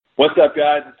What's up,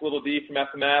 guys? It's Little D from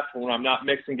FMF. When I'm not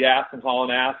mixing gas and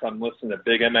hauling ass, I'm listening to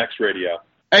Big MX Radio.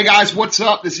 Hey, guys, what's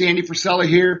up? This is Andy Frisella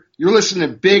here. You're listening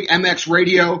to Big MX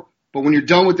Radio, but when you're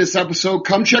done with this episode,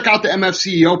 come check out the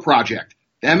MFCEO project,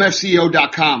 the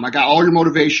MFCEO.com. I got all your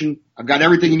motivation. I've got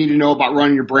everything you need to know about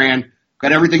running your brand. I've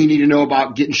got everything you need to know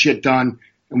about getting shit done,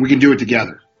 and we can do it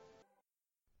together.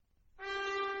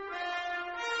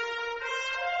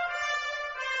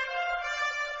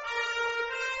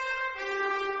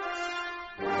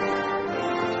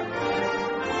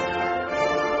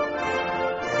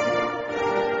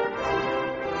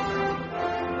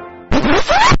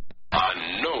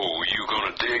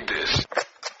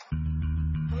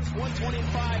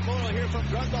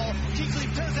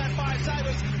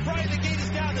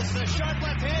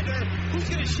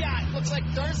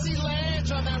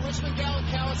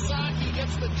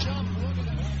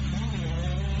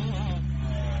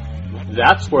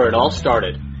 That's where it all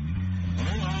started.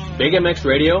 Big MX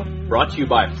Radio, brought to you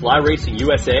by Fly Racing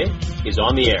USA, is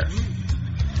on the air.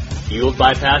 Fueled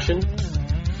by passion,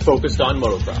 focused on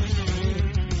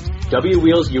motocross. W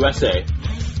Wheels USA,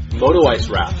 Moto Ice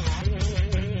Wrap,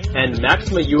 and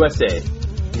Maxima USA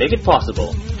make it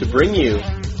possible to bring you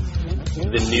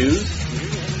the news,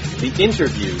 the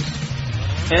interviews,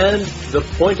 and the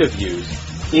point of views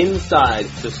inside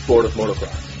the sport of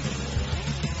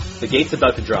motocross. The gate's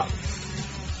about to drop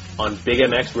on Big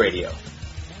MX Radio.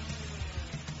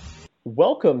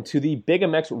 Welcome to the Big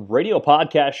MX Radio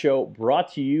podcast show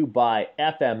brought to you by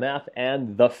FMF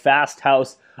and The Fast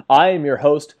House. I am your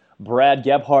host, Brad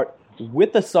Gebhart.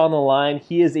 With us on the line,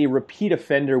 he is a repeat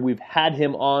offender. We've had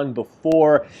him on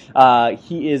before.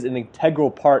 He is an integral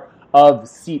part of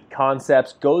Seat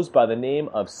Concepts, goes by the name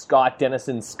of Scott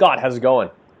Dennison. Scott, how's it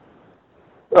going?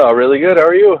 Oh, really good. How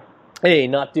are you? Hey,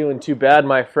 not doing too bad,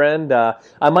 my friend.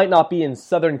 I might not be in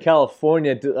Southern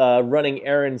California running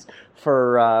errands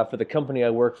for the company I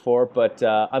work for, but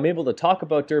I'm able to talk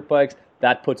about dirt bikes.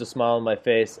 That puts a smile on my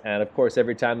face, and of course,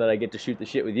 every time that I get to shoot the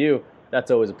shit with you,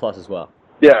 that's always a plus as well.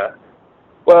 Yeah.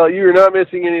 Well, you're not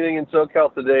missing anything in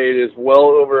SoCal today. It is well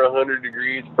over 100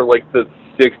 degrees for like the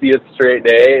 60th straight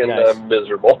day, and Nice. I'm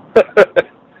miserable.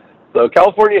 So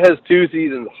California has two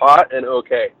seasons, hot and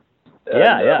okay.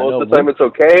 And, most of the time it's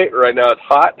okay. Right now it's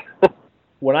hot.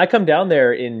 When I come down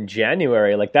there in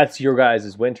January, like that's your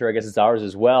guys' winter, I guess it's ours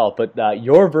as well, but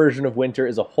your version of winter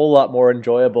is a whole lot more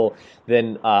enjoyable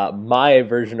than my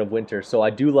version of winter. So I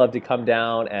do love to come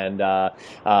down, and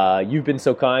you've been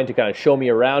so kind to kind of show me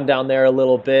around down there a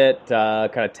little bit,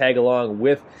 kind of tag along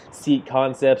with Seat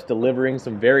Concepts, delivering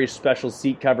some very special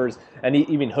seat covers, and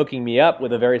even hooking me up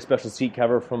with a very special seat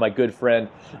cover from my good friend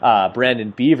Brandon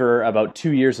Beaver about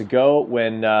 2 years ago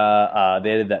when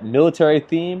they did that military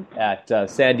theme at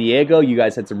San Diego. You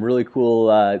guys had some really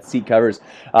cool seat covers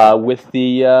with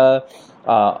the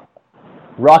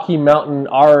Rocky Mountain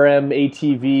RM,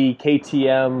 ATV,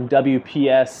 KTM,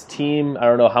 WPS team. I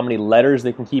don't know how many letters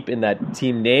they can keep in that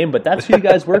team name, but that's who you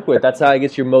guys work with. That's how I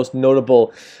guess your most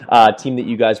notable team that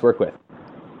you guys work with.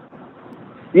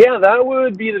 Yeah, that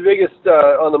would be the biggest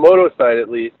on the moto side, at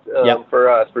least, for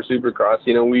us, for Supercross.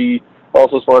 You know, we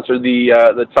also sponsored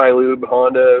the Tylube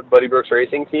Honda Buddy Brooks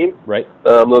Racing team. Right.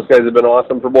 Those guys have been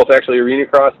awesome for both actually Arena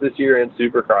Cross this year and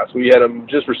Supercross. We had them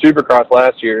just for Supercross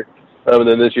last year, and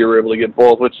then this year we were able to get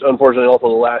both, which unfortunately also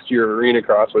the last year of Arena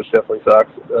Cross, which definitely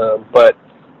sucks. But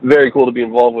very cool to be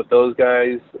involved with those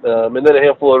guys. And then a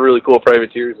handful of really cool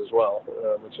privateers as well,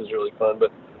 which is really fun.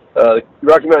 But the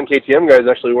Rocky Mountain KTM guys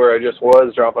actually where I just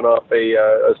was dropping off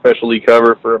a specialty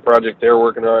cover for a project they're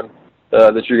working on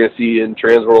that you're going to see in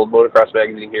Transworld Motocross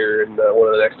Magazine here in one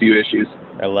of the next few issues.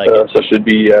 I like it. So it should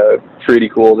be pretty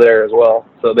cool there as well.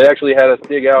 So they actually had us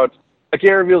dig out, I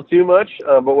can't reveal too much,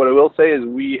 but what I will say is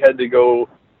we had to go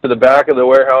to the back of the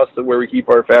warehouse where we keep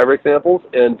our fabric samples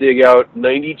and dig out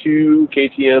 92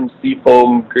 KTM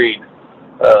Seafoam green.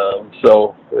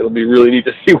 So it'll be really neat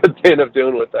to see what they end up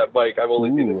doing with that bike. I've only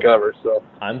seen the cover, so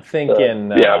I'm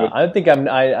thinking. I think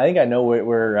I know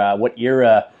where what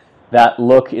era that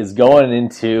look is going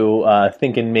into.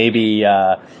 Thinking maybe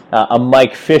a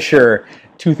Mike Fisher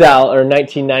 2000 or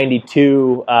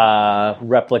 1992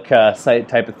 replica site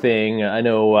type of thing. I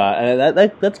know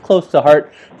that's close to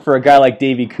heart for a guy like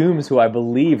Davey Coombs, who I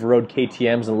believe rode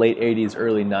KTMs in the late 80s,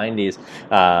 early 90s.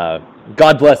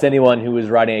 God bless anyone who was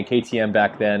riding a KTM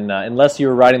back then. Unless you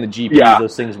were riding the GPs,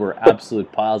 those things were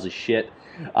absolute piles of shit.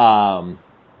 I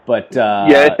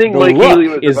think Mike Healy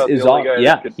was about the only guy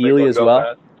that could Healy as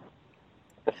well.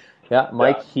 Fast. Yeah,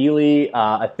 Mike Healy.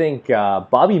 I think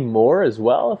Bobby Moore as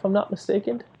well, if I'm not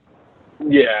mistaken.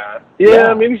 Yeah,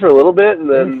 maybe for a little bit, and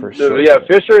then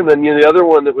Fisher, and then the other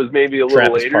one that was maybe a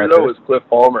little later Parker. Though was Cliff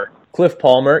Palmer. Cliff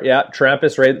Palmer, yeah.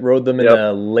 Trappist rode them in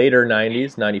the later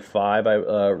 90s, 95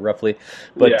 roughly.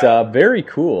 But very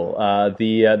cool.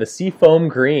 The Seafoam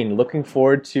Green, looking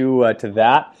forward to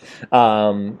that.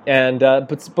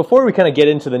 But before we kind of get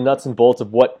into the nuts and bolts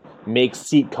of what makes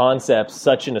Seat Concepts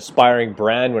such an aspiring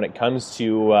brand when it comes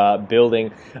to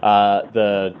building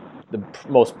the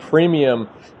most premium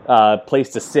place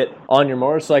to sit on your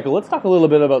motorcycle, let's talk a little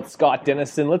bit about Scott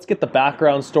Dennison. Let's get the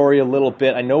background story a little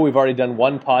bit. I know we've already done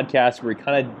one podcast where we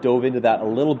kind of dove into that a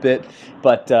little bit,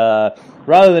 but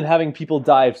rather than having people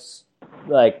dive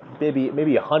like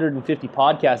maybe 150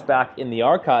 podcasts back in the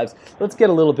archives, let's get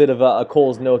a little bit of a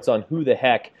Cole's notes on who the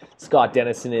heck Scott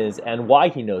Dennison is and why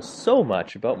he knows so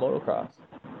much about motocross.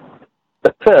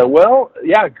 Well,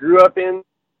 grew up in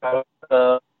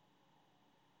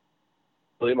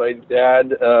my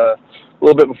dad, a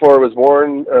little bit before I was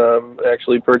born,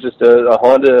 actually purchased a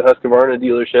Honda Husqvarna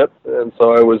dealership, and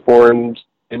so I was born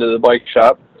into the bike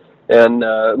shop. And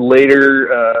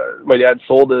later, my dad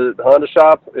sold the Honda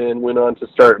shop and went on to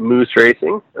start Moose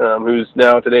Racing, who's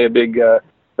now today a big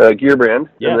gear brand.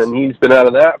 Yes. And then he's been out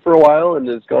of that for a while and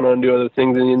has gone on to do other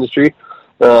things in the industry.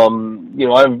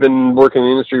 I've been working in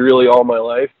the industry really all my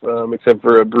life, except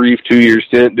for a brief 2-year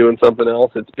stint doing something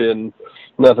else. It's been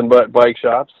nothing but bike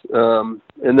shops.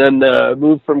 And then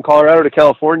moved from Colorado to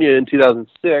California in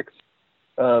 2006,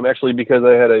 actually because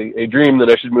I had a dream that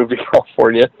I should move to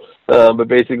California, but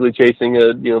basically chasing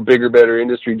a bigger, better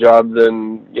industry job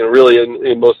than really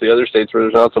in most of the other states where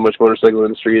there's not so much motorcycle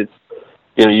industry. It's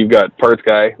you've got parts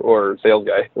guy or sales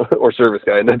guy or service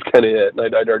guy, and that's kind of it.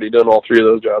 And I'd already done all three of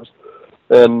those jobs.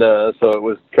 And so it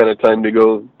was kind of time to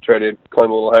go try to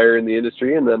climb a little higher in the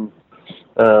industry. And then,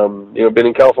 been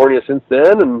in California since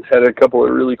then and had a couple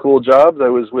of really cool jobs. I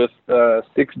was with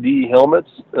 6D Helmets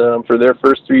for their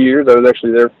first 3 years. I was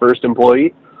actually their first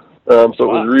employee. So it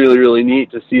was really, really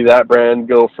neat to see that brand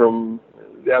go from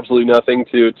absolutely nothing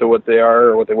to what they are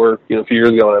or what they were a few years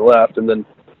ago when I left. And then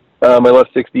I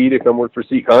left 6D to come work for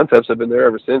Seat Concepts. I've been there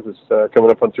ever since. It's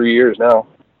coming up on 3 years now.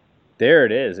 There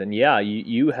it is, and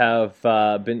you have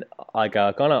been like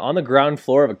gone on the ground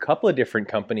floor of a couple of different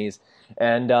companies,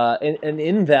 and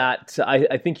in that,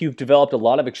 I think you've developed a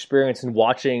lot of experience in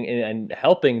watching and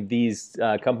helping these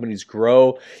companies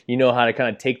grow. You know how to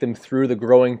kind of take them through the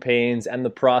growing pains and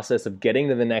the process of getting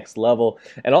to the next level,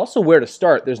 and also where to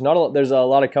start. There's a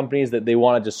lot of companies that they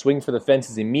want to just swing for the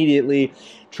fences immediately,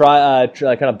 try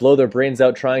kind of blow their brains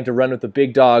out trying to run with the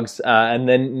big dogs, and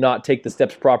then not take the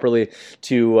steps properly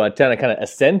to kind of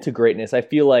ascend to greatness. I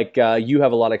feel like you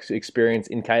have a lot of experience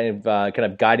in kind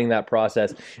of guiding that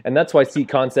process, and that's why Seat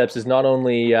Concepts has not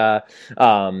only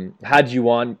had you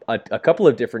on a couple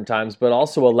of different times, but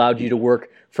also allowed you to work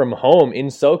from home in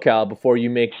SoCal before you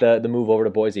make the move over to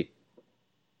Boise.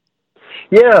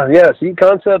 Yeah. Seat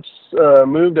Concepts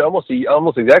moved almost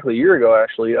exactly a year ago,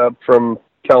 actually, up from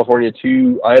California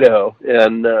to Idaho,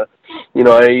 and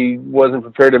I wasn't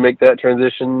prepared to make that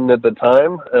transition at the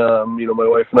time. My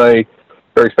wife and I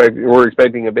were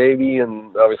expecting a baby,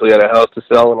 and obviously had a house to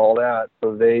sell and all that.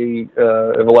 So they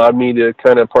have allowed me to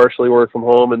kind of partially work from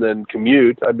home and then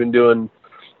commute. I've been doing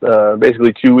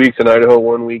basically 2 weeks in Idaho,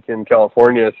 1 week in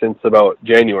California since about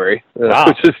January,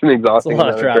 which is an exhausting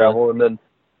amount of travel. And then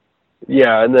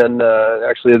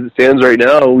actually, as it stands right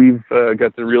now, we've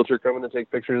got the realtor coming to take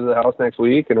pictures of the house next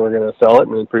week, and we're going to sell it.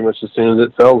 And pretty much as soon as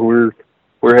it sells, we're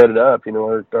headed up.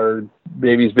 Our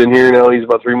baby's been here now. He's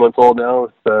about 3 months old now.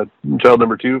 It's child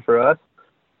number 2 for us,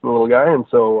 the little guy. And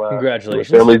so congratulations.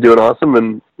 The family's doing awesome.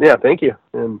 And yeah, thank you.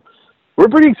 And we're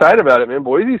pretty excited about it, man.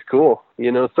 Boise's cool.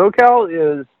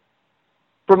 SoCal is,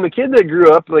 from the kid that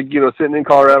grew up, sitting in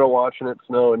Colorado watching it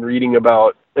snow and reading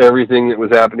about everything that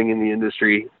was happening in the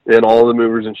industry and all the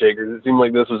movers and shakers, it seemed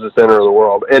like this was the center of the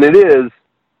world. And it is,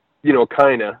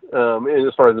 kind of,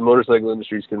 as far as the motorcycle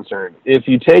industry is concerned. If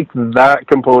you take that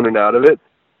component out of it,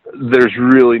 there's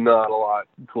really not a lot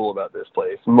cool about this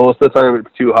place. Most of the time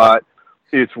it's too hot.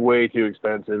 It's way too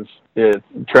expensive. It's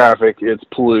traffic. It's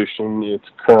pollution. It's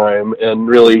crime. And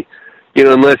really,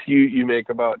 unless you make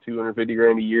about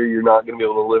 $250,000 a year, you're not going to be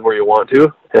able to live where you want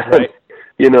to. Right.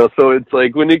 So it's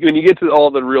like when you get to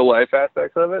all the real life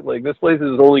aspects of it, like this place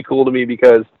is only cool to me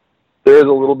because there is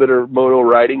a little bit of moto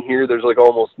riding here. There's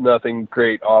almost nothing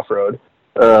great off-road.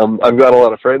 I've got a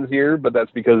lot of friends here, but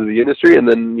that's because of the industry, and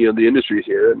then, the industry's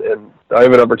here, and I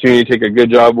have an opportunity to take a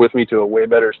good job with me to a way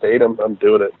better state. I'm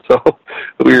doing it. So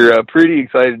we're pretty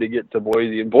excited to get to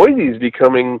Boise, and Boise is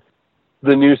becoming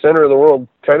the new center of the world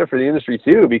kind of for the industry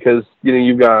too, because,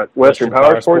 you've got Western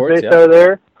Power Sports based out of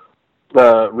there.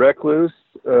 Recluse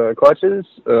clutches.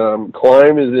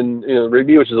 Climb is in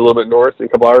Rigby, which is a little bit north, a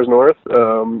couple hours north.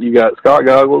 You got Scott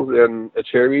goggles and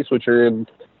Cherries, which are in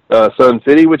Sun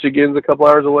City, which again is a couple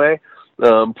hours away.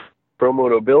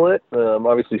 Promoto Billet,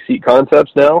 obviously Seat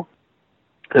Concepts now.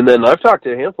 And then I've talked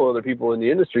to a handful of other people in the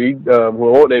industry who I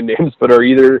won't name names, but are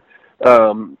either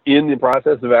in the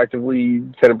process of actively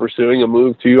kind of pursuing a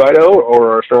move to Idaho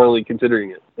or are strongly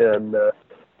considering it. And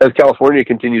as California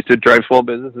continues to drive small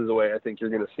businesses away, I think you're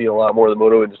going to see a lot more of the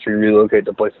moto industry relocate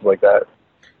to places like that.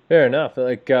 Fair enough.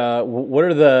 Like, what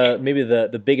are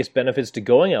the biggest benefits to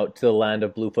going out to the land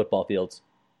of blue football fields?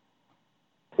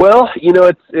 Well,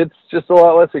 it's just a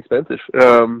lot less expensive.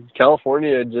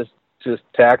 California just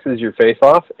taxes your face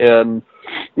off, and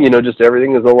just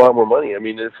everything is a lot more money. I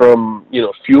mean, from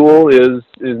fuel is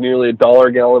nearly $1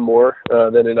 a gallon more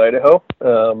than in Idaho.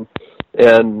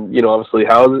 And, obviously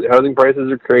housing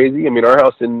prices are crazy. I mean, our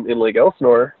house in Lake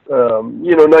Elsinore,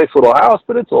 nice little house,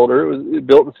 but it's older. It was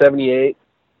built in 78.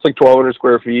 It's like 1,200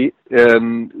 square feet.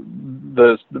 And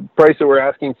the price that we're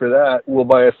asking for that will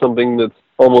buy us something that's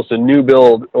almost a new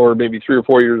build or maybe 3 or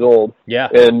 4 years old. Yeah.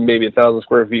 And maybe 1,000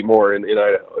 square feet more in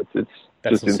Idaho. It's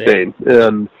That's just insane.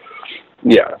 And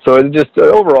yeah, so it's just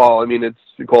overall, I mean, it's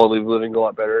the quality of living a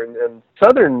lot better. And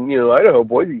southern, Idaho,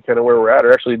 Boise, kind of where we're at,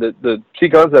 or actually the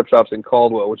Seat Concept shop's in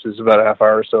Caldwell, which is about a half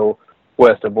hour or so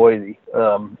west of Boise.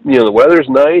 The weather's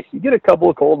nice. You get a couple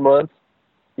of cold months,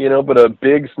 but a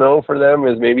big snow for them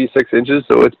is maybe 6 inches,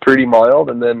 so it's pretty mild.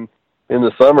 And then in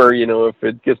the summer, if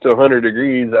it gets to 100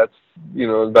 degrees, that's,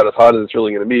 about as hot as it's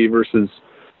really going to be versus,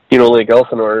 Lake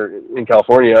Elsinore in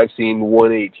California. I've seen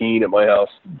 118 at my house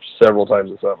several times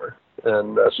in summer,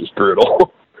 and that's just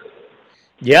brutal.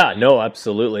 Yeah, no,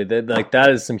 absolutely. That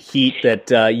is some heat that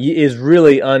is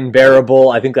really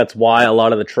unbearable. I think that's why a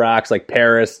lot of the tracks like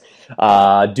Paris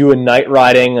do a night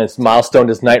riding. This Milestone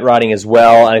does night riding as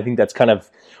well, and I think that's kind of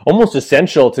almost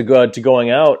essential to going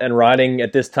out and riding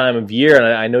at this time of year. And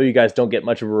I know you guys don't get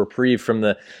much of a reprieve from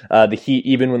the heat,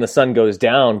 even when the sun goes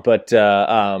down, but.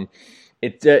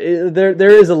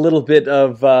 There is a little bit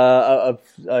of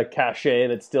cachet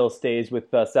that still stays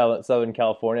with Southern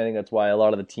California. I think that's why a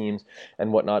lot of the teams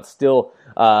and whatnot still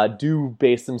do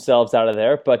base themselves out of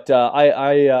there. But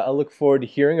I look forward to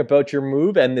hearing about your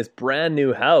move and this brand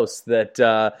new house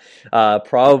that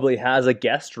probably has a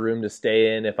guest room to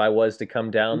stay in if I was to come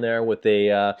down there with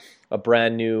a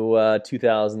brand new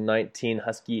 2019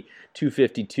 Husky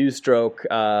 252 stroke.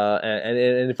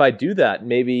 And if I do that,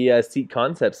 maybe Seat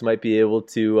Concepts might be able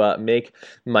to make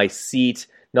my seat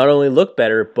not only look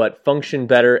better, but function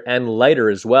better and lighter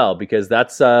as well, because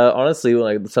that's honestly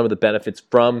like some of the benefits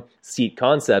from Seat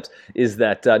Concepts is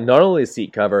that not only the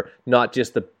seat cover, not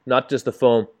just the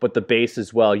foam, but the base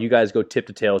as well. You guys go tip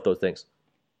to tail with those things.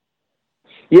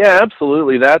 Yeah,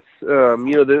 absolutely. That's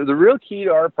the real key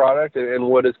to our product and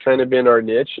what has kind of been our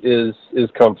niche is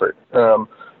comfort.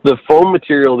 The foam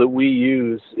material that we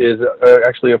use is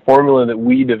actually a formula that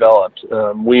we developed.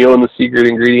 We own the secret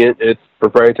ingredient. It's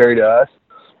proprietary to us,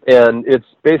 and it's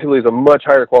a much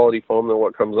higher quality foam than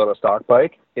what comes on a stock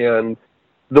bike. And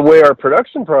the way our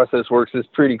production process works is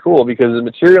pretty cool because the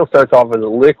material starts off as a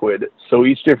liquid, so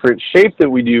each different shape that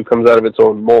we do comes out of its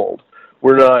own mold.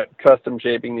 We're not custom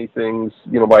shaping these things,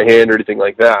 by hand or anything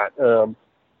like that.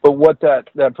 But what that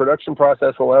production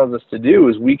process allows us to do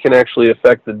is we can actually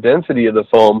affect the density of the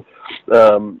foam,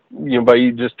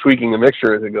 by just tweaking the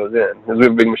mixture as it goes in. Because we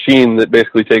have a big machine that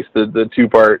basically takes the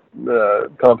two-part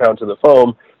compound to the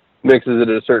foam, mixes it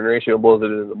at a certain ratio, and blows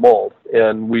it into the mold.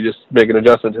 And we just make an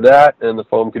adjustment to that, and the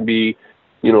foam can be,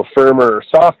 firmer or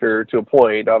softer to a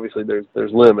point. Obviously, there's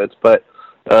limits, but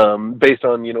based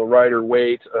on, rider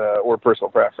weight or personal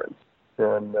preference.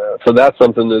 And so that's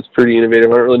something that's pretty innovative.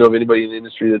 I don't really know of anybody in the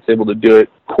industry that's able to do it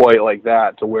quite like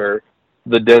that, to where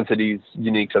the density is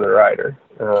unique to the rider.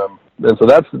 And so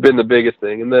that's been the biggest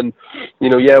thing. And then,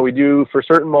 we do, for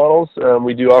certain models,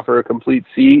 we do offer a complete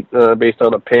seat based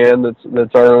on a pan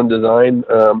that's our own design.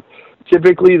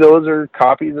 Typically, those are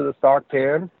copies of the stock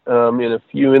pan. In a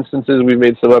few instances, we've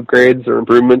made some upgrades or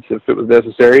improvements if it was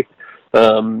necessary.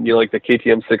 Like the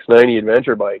KTM 690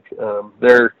 adventure bike.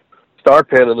 Their stock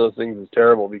pan on those things is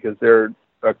terrible because they're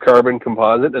a carbon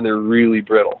composite and they're really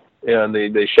brittle and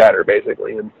they shatter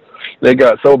basically. And they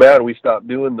got so bad we stopped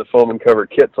doing the foam and cover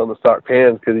kits on the stock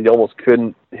pans because you almost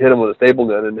couldn't hit them with a staple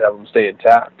gun and have them stay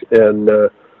intact. And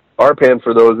our pan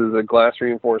for those is a glass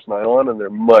reinforced nylon, and they're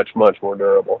much, much more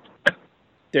durable.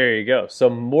 There you go.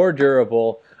 So more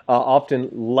durable. often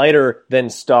lighter than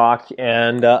stock,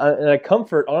 and a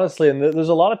comfort, honestly. And there's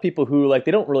a lot of people who like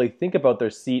they don't really think about their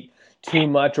seat too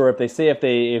much, or if they say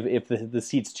if the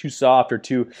seat's too soft or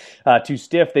too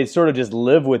stiff, they sort of just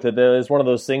live with it. It's one of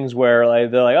those things where like,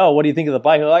 they're like, oh, what do you think of the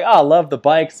bike? They're like, oh, I love the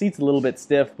bike. Seat's a little bit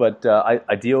stiff, but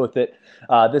I deal with it.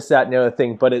 This, that, and the other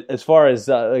thing. But as far as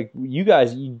like you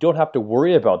guys, you don't have to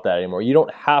worry about that anymore. You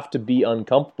don't have to be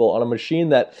uncomfortable on a machine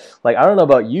that, like, I don't know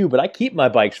about you, but I keep my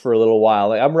bikes for a little while.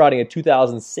 Like, I'm riding a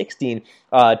 2016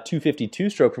 252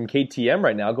 stroke from KTM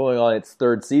right now, going on its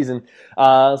third season.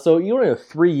 So you only have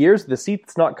 3 years. The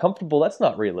seat's not comfortable. That's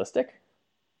not realistic.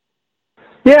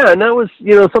 Yeah, and that was,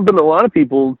 something that a lot of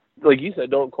people, like you said,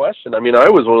 don't question. I mean, I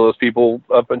was one of those people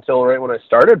up until right when I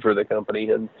started for the company,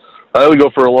 and I would go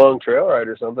for a long trail ride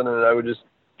or something, and I would just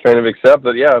kind of accept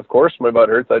that, yeah, of course my butt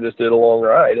hurts. I just did a long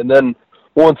ride. And then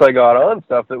once I got on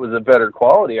stuff that was a better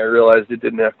quality, I realized it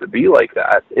didn't have to be like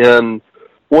that. And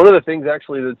one of the things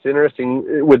actually that's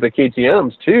interesting with the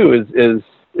KTMs too is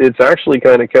it's actually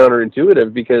kind of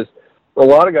counterintuitive, because a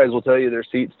lot of guys will tell you their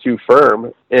seat's too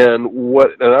firm, and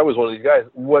I was one of these guys.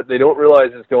 What they don't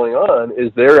realize is going on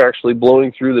is they're actually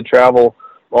blowing through the travel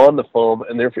on the foam,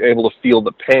 and they're able to feel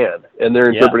the pan, and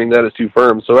they're interpreting that as too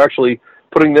firm. So actually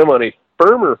putting them on a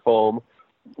firmer foam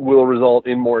will result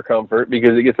in more comfort,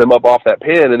 because it gets them up off that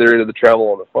pan and they're into the travel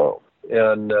on the foam.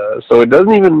 And so it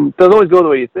doesn't always go the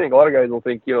way you think. A lot of guys will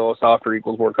think, softer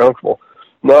equals more comfortable.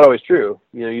 Not always true.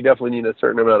 You definitely need a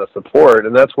certain amount of support,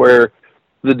 and that's where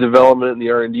the development and the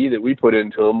R&D that we put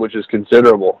into them, which is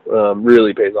considerable,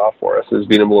 really pays off for us, is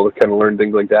being able to kind of learn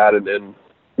things like that and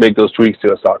make those tweaks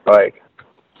to a stock bike.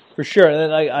 For sure. And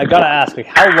then I got to ask, like,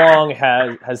 how long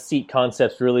has Seat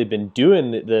Concepts really been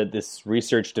doing this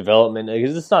research development?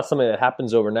 Because it's not something that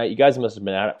happens overnight. You guys must have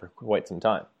been at it for quite some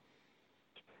time.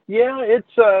 Yeah, it's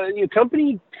the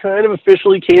company kind of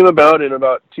officially came about in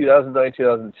about 2009,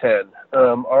 2010.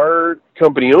 Our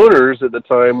company owners at the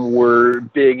time were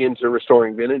big into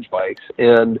restoring vintage bikes,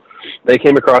 and they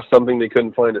came across something they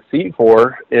couldn't find a seat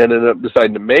for and ended up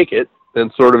deciding to make it,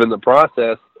 and sort of in the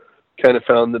process kind of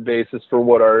found the basis for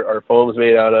what our foam is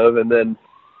made out of, and then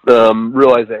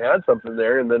realized they had something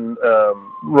there. And then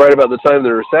right about the time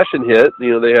the recession hit,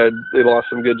 they lost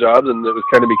some good jobs, and it was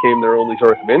kind of became their only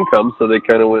source of income, so they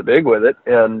kind of went big with it.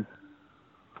 And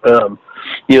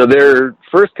their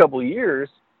first couple of years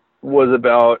was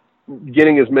about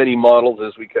getting as many models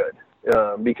as we could,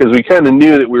 because we kind of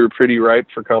knew that we were pretty ripe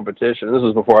for competition. This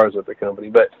was before I was at the company,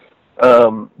 but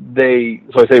so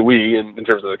I say we in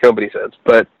terms of the company sense,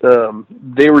 but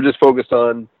they were just focused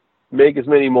on make as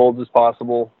many molds as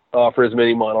possible, offer as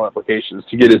many model applications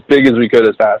to get as big as we could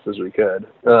as fast as we could.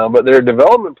 But their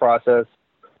development process,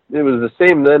 it was the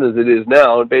same then as it is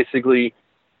now. And basically,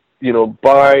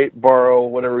 buy, borrow,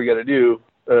 whatever we got to do,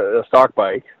 a stock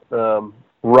bike,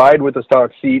 ride with a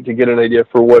stock seat to get an idea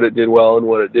for what it did well and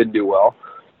what it didn't do well,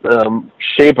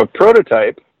 shape a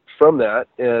prototype from that.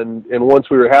 And once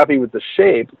we were happy with the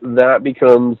shape, that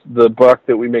becomes the buck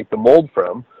that we make the mold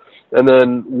from. And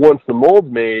then once the mold's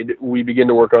made, we begin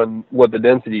to work on what the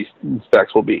density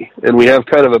specs will be. And we have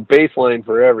kind of a baseline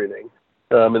for everything.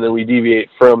 And then we deviate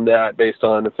from that based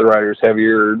on if the rider's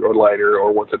heavier or lighter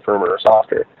or wants it firmer or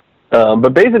softer.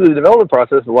 But basically the development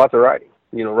process is lots of riding.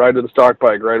 Ride with a stock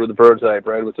bike, ride with the prototype,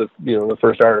 ride with the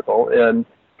first article. And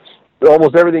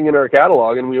almost everything in our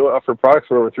catalog, and we offer products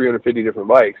for over 350 different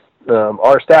bikes,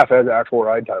 our staff has actual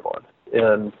ride time on.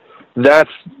 And that's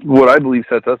what I believe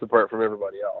sets us apart from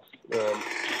everybody else.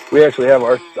 We actually have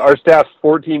our staff's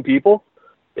 14 people,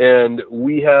 and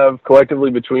we have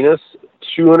collectively between us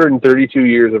 232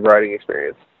 years of riding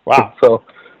experience. Wow. So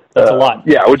that's a lot.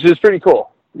 Yeah, which is pretty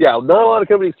cool. Yeah, not a lot of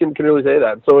companies can really say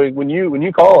that. So when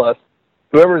you call us,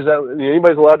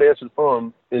 anybody's allowed to answer the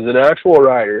phone is an actual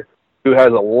rider who has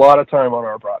a lot of time on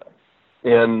our products,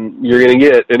 and you're going to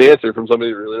get an answer from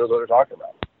somebody that really knows what they're talking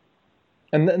about.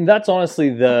 And that's honestly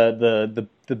the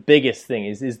biggest thing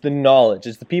is the knowledge.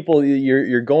 It's the people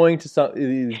you're going to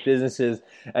these businesses,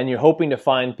 and you're hoping to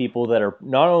find people that are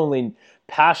not only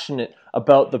passionate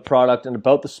about the product and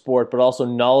about the sport, but also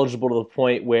knowledgeable to the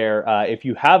point where if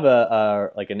you have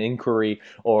like an inquiry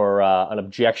or an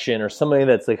objection or something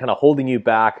that's like kind of holding you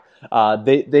back,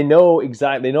 they know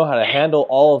how to handle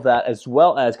all of that, as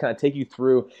well as kind of take you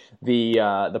through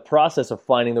the process of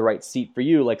finding the right seat for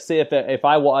you. Like, say if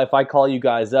I call you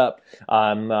guys up,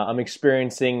 I'm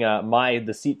experiencing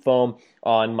the seat foam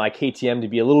on my KTM to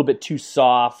be a little bit too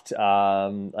soft.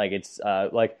 I'm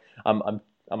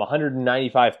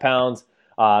 195 pounds.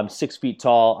 I'm 6 feet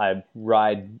tall. I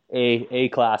ride A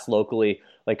class locally.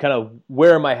 Like, kind of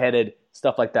where am I headed?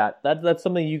 Stuff like that. That's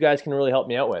something you guys can really help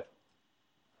me out with.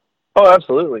 Oh,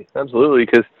 absolutely, absolutely.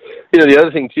 Because the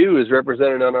other thing too is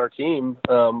represented on our team.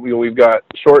 We've got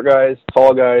short guys,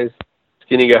 tall guys,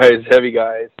 skinny guys, heavy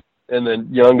guys, and then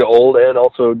young to old, and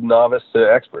also novice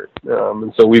to expert.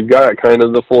 And so we've got kind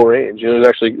of the full range.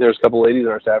 There's a couple ladies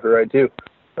on our staff who ride too.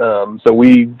 So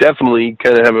we definitely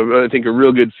kind of have I think a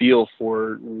real good feel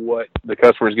for what the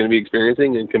customer is going to be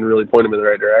experiencing, and can really point them in the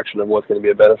right direction of what's going to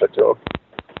be a benefit to them.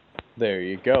 There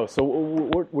you go. So,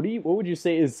 what would you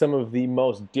say is some of the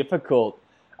most difficult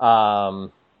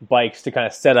bikes to kind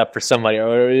of set up for somebody,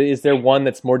 or is there one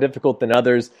that's more difficult than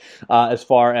others as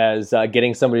far as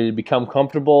getting somebody to become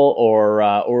comfortable,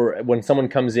 or when someone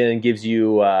comes in and gives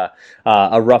you a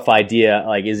rough idea,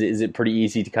 like is it pretty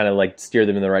easy to kind of like steer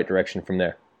them in the right direction from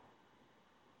there?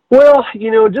 Well,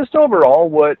 just overall,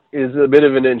 what is a bit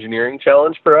of an engineering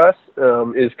challenge for us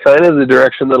is kind of the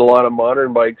direction that a lot of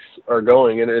modern bikes are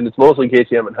going, and it's mostly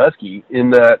KTM and Husky, in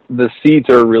that the seats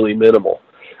are really minimal.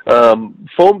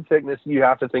 Foam thickness, you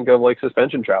have to think of like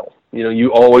suspension travel.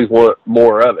 You always want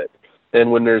more of it.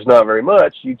 And when there's not very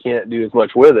much, you can't do as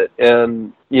much with it.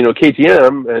 And,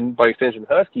 KTM and by extension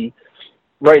Husky,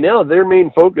 right now, their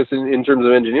main focus in terms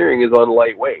of engineering is on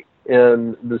lightweight.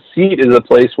 And the seat is a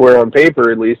place where, on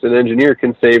paper at least, an engineer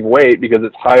can save weight because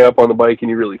it's high up on the bike and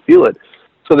you really feel it.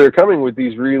 So they're coming with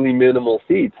these really minimal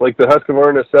seats. Like the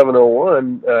Husqvarna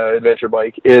 701 adventure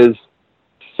bike is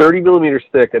 30 millimeters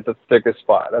thick at the thickest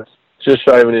spot. That's just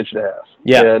shy of 1.5 inches.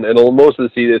 Yeah. And most of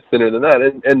the seat is thinner than that.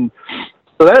 And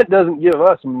so that doesn't give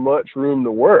us much room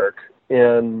to work.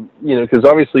 And, because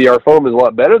obviously our foam is a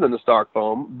lot better than the stock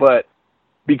foam, but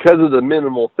because of the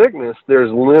minimal thickness,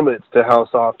 there's limits to how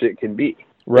soft it can be.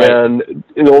 Right. And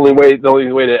the only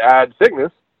way to add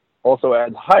thickness also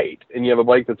adds height. And you have a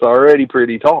bike that's already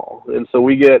pretty tall. And so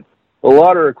we get a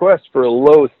lot of requests for a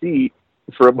low seat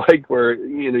for a bike where,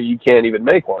 you can't even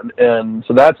make one. And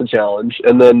so that's a challenge.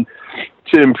 And then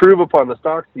to improve upon the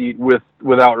stock seat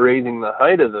without raising the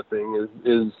height of the thing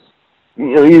is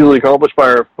easily accomplished by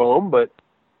our foam, but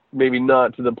maybe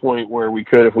not to the point where we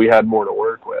could if we had more to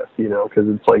work with, because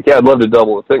it's like, yeah, I'd love to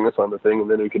double the thickness on the thing,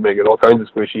 and then we could make it all kinds of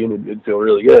squishy, and it'd feel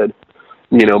really good,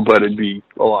 but it'd be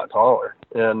a lot taller.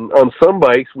 And on some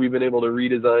bikes, we've been able to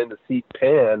redesign the seat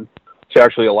pan to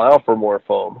actually allow for more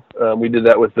foam. We did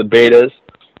that with the Betas.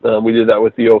 We did that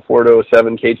with the 04 to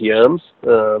 07 KTMs.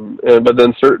 But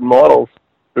then certain models,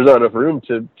 there's not enough room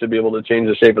to be able to change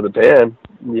the shape of the pan,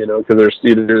 because there's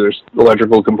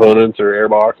electrical components or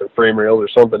airbox or frame rails or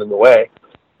something in the way.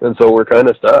 And so we're kind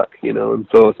of stuck, and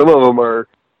so some of them our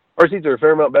seats are a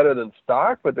fair amount better than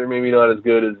stock, but they're maybe not as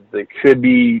good as they could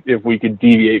be if we could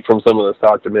deviate from some of the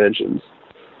stock dimensions.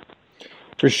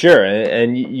 For sure,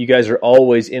 and you guys are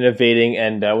always innovating.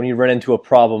 And when you run into a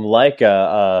problem like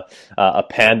a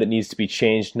pan that needs to be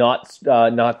changed, not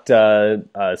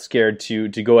scared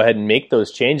to go ahead and make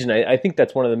those changes. And I think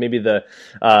that's one of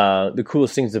the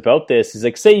coolest things about this is,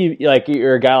 like, say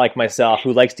you're a guy like myself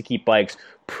who likes to keep bikes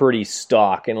pretty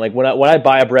stock, and like when I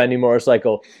buy a brand new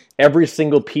motorcycle, every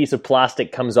single piece of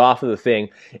plastic comes off of the thing,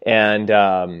 and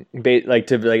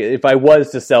if I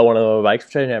was to sell one of those bikes,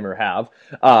 which I never have,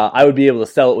 I would be able to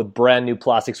sell it with brand new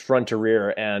plastics front to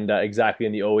rear and exactly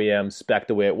in the OEM spec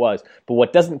the way it was. But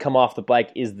what doesn't come off the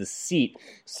bike is the seat.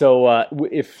 So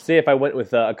if I went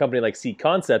with a company like Seat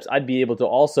Concepts, I'd be able to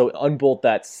also unbolt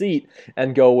that seat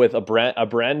and go with a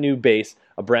brand new base,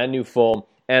 a brand new foam,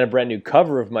 and a brand new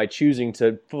cover of my choosing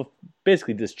to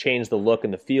basically just change the look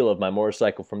and the feel of my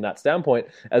motorcycle from that standpoint,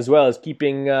 as well as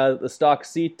keeping the stock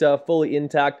seat fully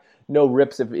intact. No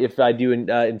rips if I do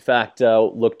in fact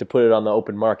look to put it on the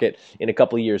open market in a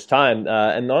couple of years' time.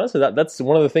 And honestly, that's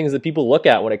one of the things that people look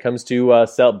at when it comes to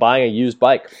buying a used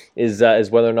bike is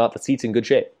whether or not the seat's in good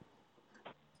shape.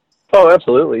 Oh,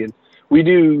 absolutely. And we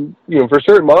do, for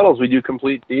certain models, we do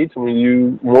complete seats, and we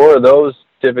do more of those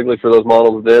typically for those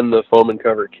models than the foam and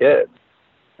cover kit.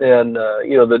 And,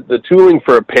 the tooling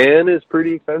for a pan is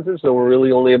pretty expensive, so we're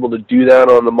really only able to do that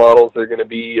on the models that are going to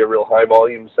be a real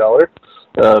high-volume seller,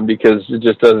 because it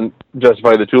just doesn't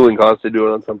justify the tooling cost to do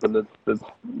it on something that's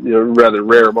rather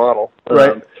rare model.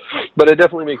 Right. But it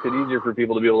definitely makes it easier for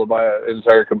people to be able to buy an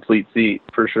entire complete seat,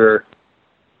 for sure.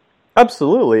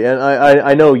 Absolutely, and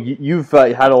I know you've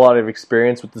had a lot of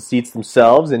experience with the seats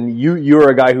themselves, and you're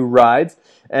a guy who rides,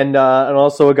 and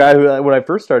also a guy who, when I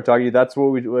first started talking to you, that's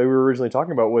what we were originally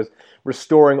talking about, was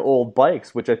restoring old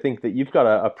bikes, which I think that you've got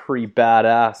a pretty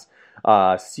badass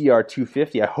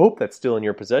CR250. I hope that's still in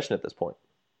your possession at this point.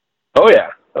 Oh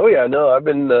yeah. No, I've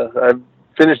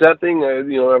finished that thing.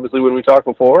 Obviously when we talked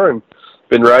before, and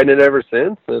been riding it ever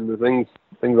since, and the thing's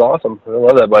awesome. I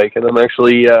love that bike, and I'm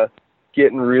actually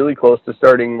getting really close to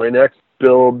starting my next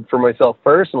build for myself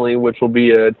personally, which will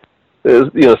be a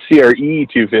CRE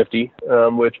 250,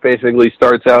 which basically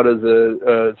starts out as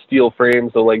a steel frame,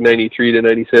 so like 93 to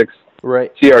 96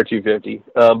 right. CR 250,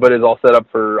 but is all set up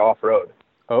for off-road.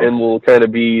 Oh. And will kind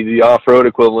of be the off-road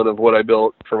equivalent of what I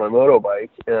built for my moto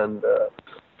bike. And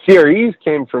CREs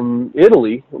came from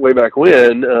Italy way back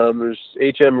when. There's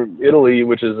HM Italy,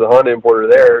 which is the Honda importer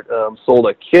there, sold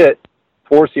a kit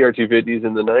for CR250s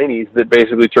in the 90s that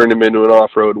basically turned them into an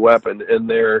off-road weapon. And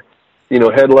they're,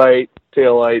 headlight,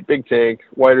 tail light, big tank,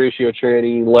 wide ratio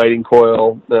tranny, lighting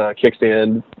coil,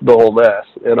 kickstand, the whole mess.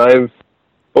 And I've,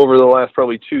 over the last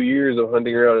probably 2 years of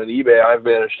hunting around on eBay, I've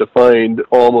managed to find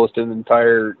almost an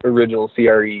entire original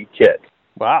CRE kit.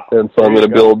 Wow. And so I'm going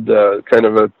to build kind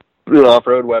of an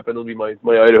off-road weapon. It'll be my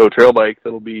Idaho trail bike.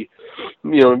 That'll be,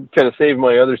 kind of save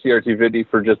my other CR250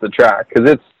 for just the track.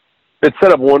 Because it's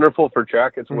set up wonderful for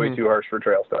track. It's way too harsh for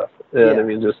trail stuff. And I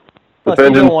mean, just plus, the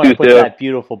you don't want to put stiff. that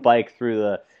beautiful bike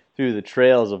through the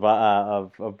trails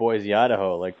of Boise,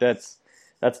 Idaho. Like that's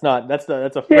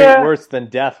a fate worse than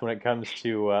death when it comes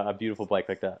to a beautiful bike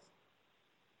like that.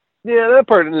 Yeah, that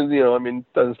part,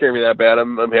 doesn't scare me that bad.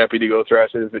 I'm happy to go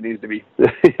thrash it if it needs to be.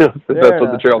 If that's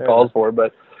what the trail calls for.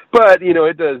 But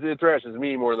it thrashes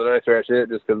me more than I thrash it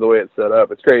just because of the way it's set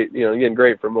up. It's great, again,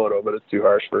 great for moto, but it's too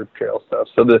harsh for trail stuff.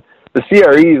 So the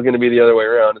CRE is going to be the other way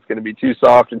around. It's going to be too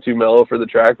soft and too mellow for the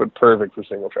track, but perfect for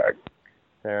single track.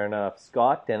 Fair enough.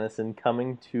 Scott Dennison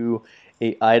coming to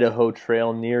a Idaho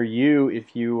trail near you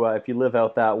if you live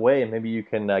out that way, and maybe you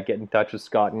can get in touch with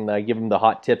Scott and give him the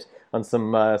hot tips on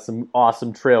some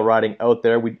awesome trail riding out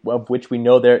there, of which we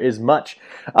know there is much.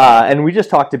 And we just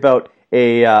talked about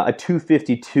a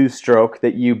 252 stroke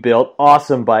that you built.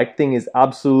 Awesome bike. Thing is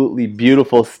absolutely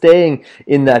beautiful. Staying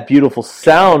in that beautiful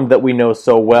sound that we know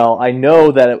so well. I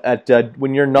know that at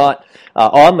when you're not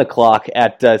on the clock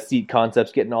at Seat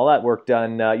Concepts getting all that work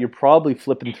done, you're probably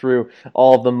flipping through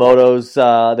all of the motos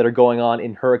that are going on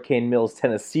in Hurricane Mills,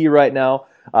 Tennessee right now.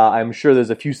 I'm sure there's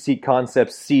a few Seat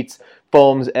Concepts seats,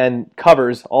 foams, and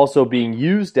covers also being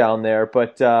used down there.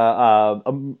 But I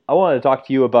wanted to talk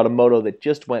to you about a moto that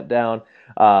just went down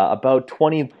about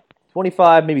 20,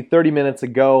 25, maybe 30 minutes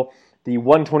ago. The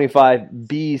 125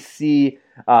 BC,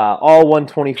 all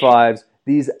 125s.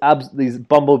 These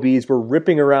bumblebees were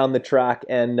ripping around the track,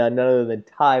 and none other than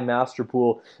Ty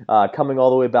Masterpool coming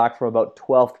all the way back from about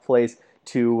 12th place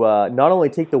to not only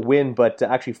take the win, but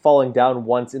actually falling down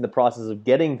once in the process of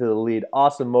getting to the lead.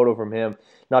 Awesome moto from him.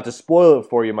 Not to spoil it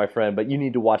for you, my friend, but you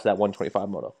need to watch that 125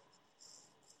 moto.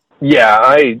 Yeah,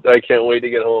 I can't wait to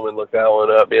get home and look that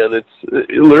one up, man.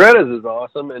 Loretta's is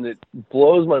awesome, and it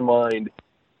blows my mind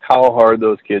how hard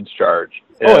those kids charge.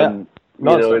 And,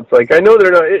 it's like, I know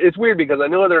they're not, it's weird because I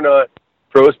know they're not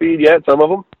pro speed yet, some of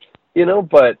them,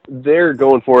 but they're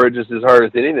going for it just as hard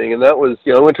as anything. And that was,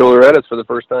 I went to Loretta's for the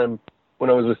first time when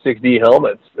I was with 6D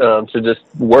Helmets to just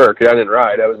work. I didn't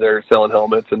ride. I was there selling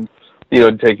helmets and,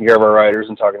 taking care of our riders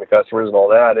and talking to customers and all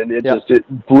that. And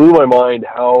it blew my mind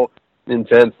how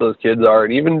intense those kids are.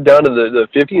 And even down to the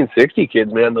 50 and 60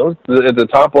 kids, man, those at the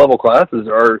top level classes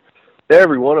are,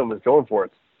 every one of them is going for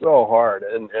it. It's so hard.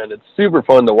 And it's super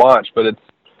fun to watch, but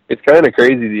it's kind of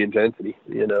crazy, the intensity,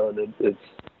 and it's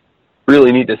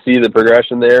really neat to see the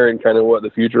progression there and kind of what the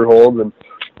future holds. And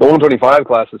the 125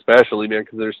 class especially, man,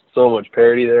 because there's so much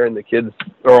parity there and the kids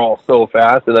are all so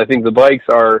fast. And I think the bikes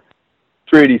are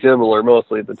pretty similar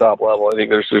mostly at the top level. I think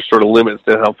there's sort of limits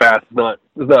to how fast it's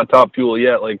not top fuel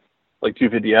yet, like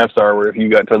 250Fs are, where if you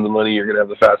got tons of money, you're going to have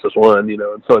the fastest one,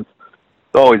 and so it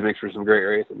always makes for some great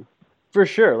racing. For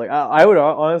sure. Like I would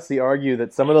honestly argue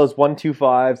that some of those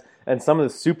 125s and some of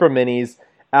the super minis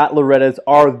at Loretta's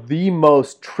are the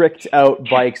most tricked out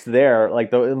bikes there, like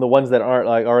the ones that aren't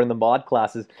are in the mod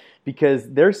classes,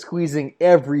 because they're squeezing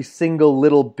every single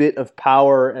little bit of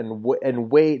power and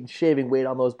weight and shaving weight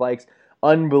on those bikes.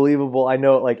 Unbelievable. I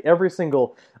know, like every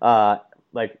single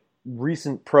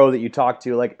recent pro that you talk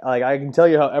to, like I can tell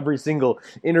you how every single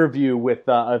interview with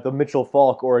the Mitchell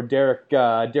Falk or Derek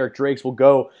Drakes will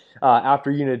go after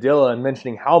Unadilla and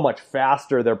mentioning how much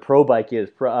faster their pro bike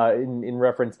is in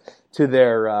reference to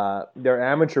their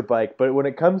amateur bike. But when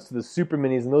it comes to the super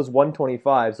minis and those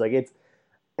 125s, like it's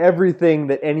everything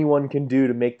that anyone can do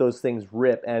to make those things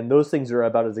rip, and those things are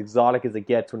about as exotic as it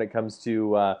gets when it comes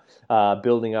to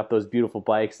building up those beautiful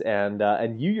bikes. And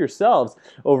you yourselves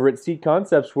over at Seat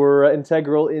Concepts were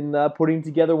integral in putting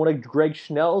together one of Greg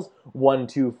Schnell's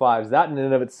 125s. That in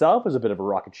and of itself is a bit of a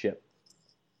rocket ship.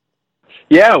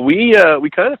 Yeah, we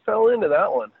kind of fell into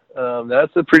that one.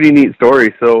 That's a pretty neat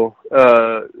story. So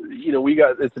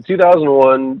it's a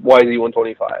 2001 YZ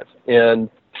 125, and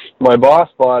my boss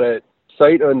bought it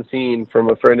sight unseen from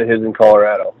a friend of his in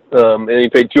Colorado, and he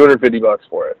paid $250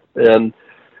 for it. And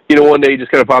one day he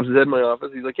just kind of pops his head in my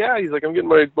office. He's like, "Yeah," he's like, "I'm getting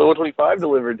my 125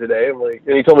 delivered today." I'm like,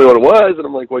 and he told me what it was, and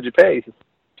I'm like, "What'd you pay?" He says,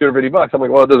 $250. I'm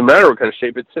like, "Well, it doesn't matter what kind of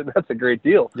shape it's in. That's a great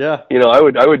deal." Yeah. I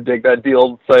would take that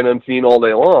deal sight unseen all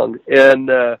day long. And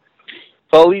so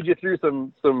I'll lead you through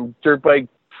some dirt bike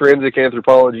forensic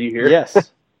anthropology here. Yes.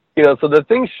 So the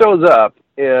thing shows up,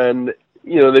 and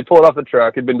they pull it off the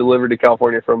truck. It'd been delivered to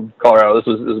California from Colorado. This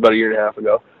was about a year and a half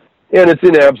ago. And it's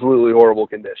in absolutely horrible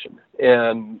condition.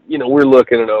 And, we're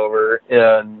looking it over.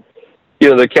 And,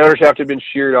 the counter shaft had been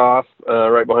sheared off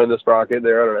right behind the sprocket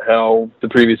there. I don't know how the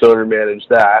previous owner managed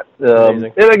that. And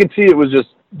I could see it was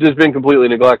just been completely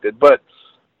neglected. But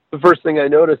the first thing I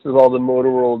noticed is all the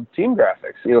MotorWorld team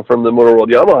graphics, from the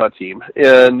MotorWorld Yamaha team.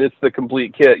 And it's the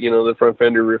complete kit, the front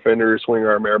fender, rear fender, swing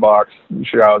arm, airbox,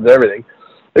 shrouds, everything.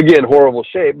 Again, horrible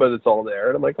shape, but it's all there.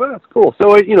 And I'm like, well, that's cool.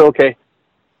 So, okay,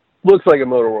 looks like a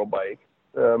MotorWorld bike.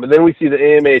 And then we see the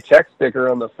AMA tech sticker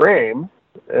on the frame,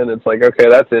 and it's like, okay,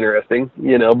 that's interesting,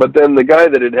 But then the guy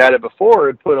that had it before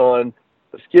had put on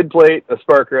a skid plate, a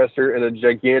spark arrestor, and a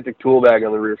gigantic tool bag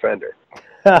on the rear fender.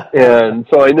 And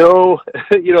so I know,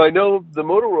 I know the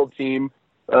MotorWorld team,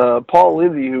 Paul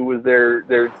Lindsay, who was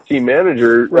their team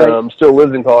manager, right. Still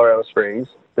lives in Colorado Springs.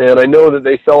 And I know that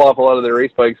they sell off a lot of their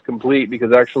race bikes complete,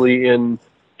 because actually in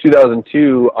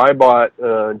 2002, I bought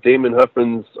Damon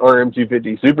Huffman's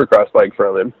RM250 Supercross bike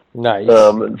from him. Nice.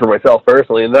 For myself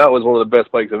personally, and that was one of the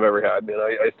best bikes I've ever had. Man,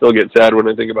 I still get sad when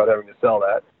I think about having to sell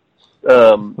that.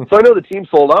 So I know the team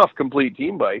sold off complete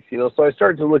team bikes, so I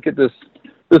started to look at this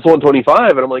 125,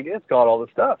 and I'm like, it's got all the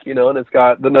stuff, and it's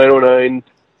got the 909,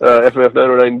 FMF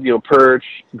 909, perch,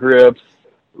 grips,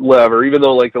 lever, even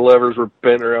though like the levers were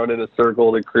bent around in a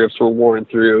circle, the grips were worn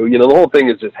through, the whole thing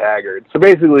is just haggard. So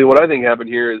basically what I think happened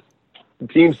here is the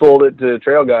team sold it to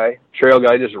Trail Guy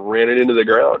just ran it into the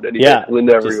ground, and he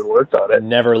never even worked on it,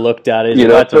 never looked at it.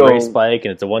 It's a race bike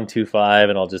and it's a 125,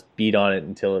 and I'll just beat on it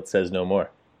until it says no more.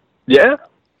 Yeah,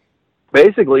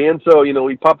 basically. And so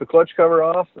we pop the clutch cover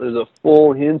off. There's a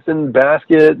full Hinson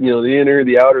basket, the inner,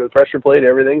 the outer, the pressure plate,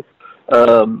 everything.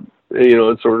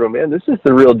 It's sort of, man, this is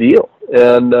the real deal.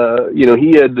 And,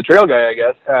 the Trail Guy, I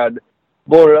guess, had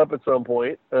blown it up at some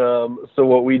point. So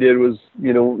what we did was, he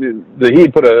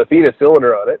had put a Athena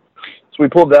cylinder on it. So we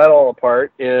pulled that all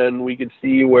apart, and we could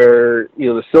see where,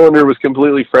 the cylinder was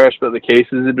completely fresh, but the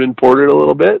cases had been ported a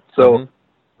little bit. So,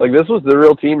 this was the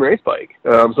real team race bike.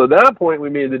 So at that point, we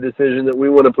made the decision that we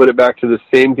want to put it back to the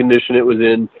same condition it was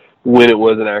in when it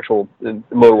was an actual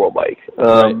MotorWorld bike.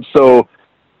 So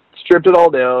stripped it all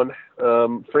down.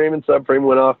 Frame and subframe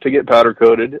went off to get powder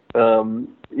coated.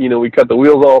 We cut the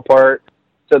wheels all apart,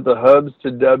 set the hubs to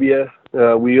W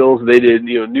wheels. They did,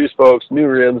 new spokes, new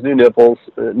rims, new nipples,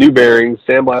 new bearings,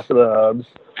 sandblasted the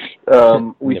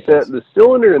hubs. We sent the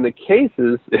cylinder and the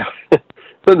cases.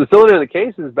 Sent the cylinder and the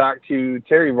cases back to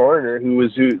Terry Varner, who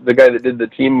was the guy that did the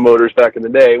team motors back in the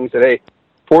day. We said, hey,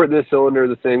 port this cylinder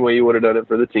the same way you would have done it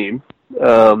for the team.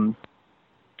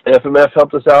 FMF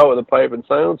helped us out with a pipe and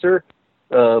silencer.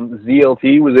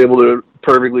 ZLT was able to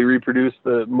perfectly reproduce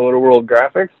the MotorWorld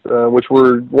graphics, which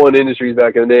were One Industries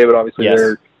back in the day, but obviously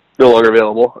they're no longer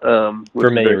available.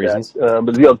 For many reasons.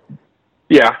 But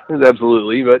yeah,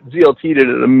 absolutely. But ZLT did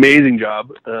an amazing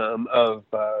job of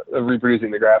reproducing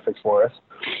the graphics for us.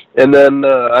 And then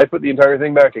I put the entire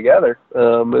thing back together.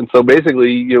 And so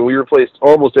basically, we replaced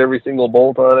almost every single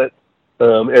bolt on it,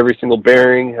 every single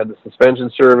bearing, had the suspension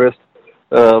serviced.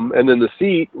 And then the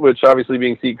seat, which obviously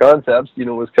being Seat Concepts,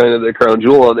 was kind of the crown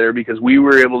jewel on there, because we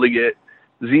were able to get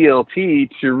ZLT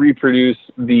to reproduce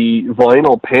the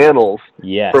vinyl panels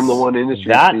from the One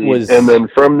Industry seat. And then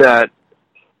from that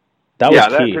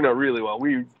turned out really well.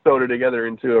 We sewed it together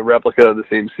into a replica of the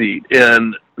same seat.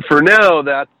 And for now,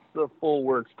 that's the full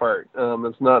works part.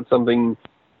 It's not something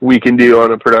we can do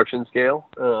on a production scale,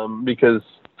 because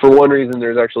for one reason,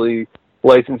 there's actually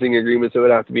licensing agreements that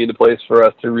would have to be into place for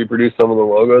us to reproduce some of the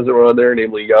logos that were on there,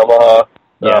 namely Yamaha,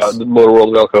 the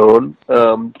MotorWorld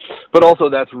Velcone. But also,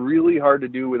 that's really hard to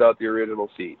do without the original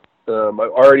seat. I've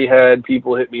already had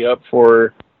people hit me up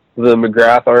for the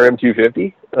McGrath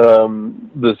RM250,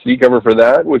 the seat cover for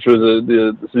that, which was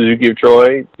the Suzuki of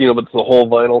Troy, but it's the whole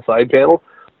vinyl side panel.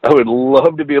 I would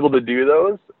love to be able to do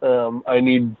those. I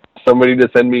need somebody to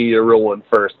send me a real one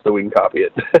first so we can copy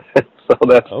it. So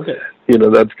that's, okay.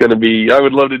 That's going to be, I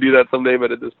would love to do that someday,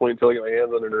 but at this point, until I get my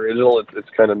hands on an original, it's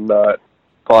kind of not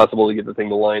possible to get the thing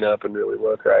to line up and really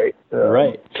look right.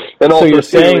 Right. And also, so you're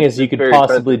saying is you could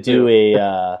possibly do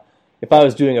if I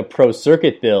was doing a pro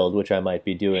circuit build, which I might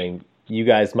be doing, you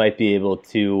guys might be able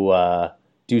to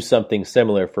do something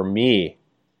similar for me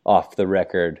off the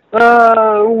record?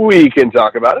 We can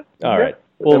talk about it. All right.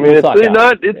 Well, I mean,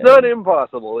 it's not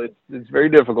impossible. It's very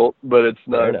difficult, but it's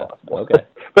not impossible. Okay.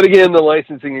 But again, the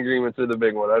licensing agreements are the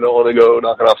big one. I don't want to go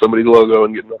knocking off somebody's logo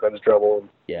and get in all kinds of trouble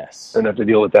and have to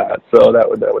deal with that. So that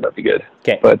would not be good.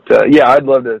 Okay. But yeah, I'd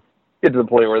love to get to the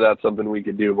point where that's something we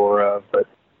could do more of, but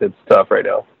it's tough right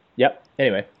now. Yep.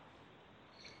 Anyway.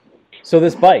 So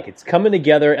this bike, it's coming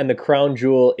together, and the crown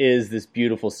jewel is this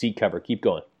beautiful seat cover. Keep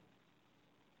going.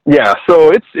 Yeah,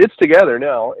 so it's together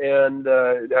now, and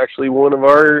actually one of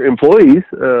our employees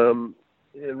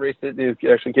raced it. There's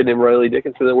actually a kid named Riley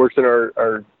Dickinson that works in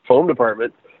our foam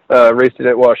department. Raced it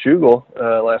at Washougal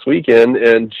last weekend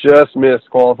and just missed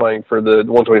qualifying for the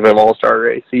 125 All-Star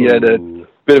race. He had a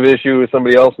bit of an issue with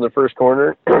somebody else in the first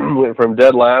corner, went from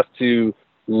dead last to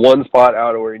one spot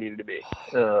out of where he needed to be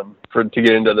to get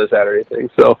into the Saturday thing.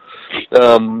 So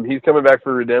he's coming back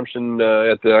for redemption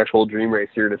at the actual Dream Race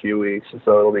here in a few weeks,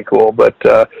 so it'll be cool. But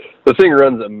the thing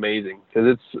runs amazing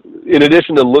because it's, in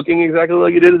addition to looking exactly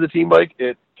like it did as a team bike,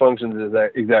 it functions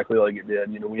exactly like it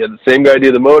did. You know, we had the same guy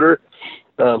do the motor.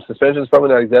 Suspension's probably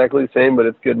not exactly the same, but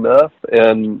it's good enough.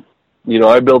 And, you know,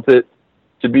 I built it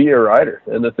to be a rider.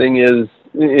 And the thing is,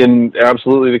 in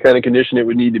absolutely the kind of condition it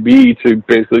would need to be to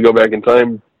basically go back in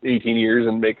time 18 years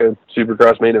and make a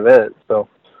Supercross main event. So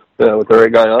with the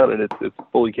right guy on it, it's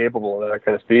fully capable of that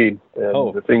kind of speed.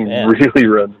 And the thing really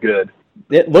runs good.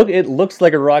 It looks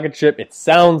like a rocket ship. It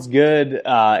sounds good.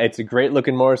 It's a great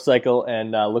looking motorcycle,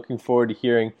 and looking forward to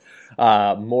hearing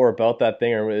more about that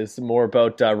thing, or it's more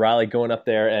about Riley going up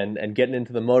there and getting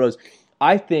into the motos.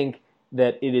 I think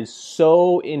that it is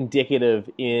so indicative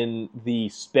in the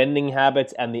spending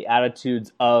habits and the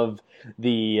attitudes of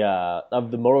the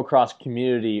motocross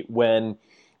community when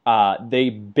they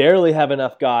barely have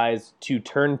enough guys to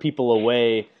turn people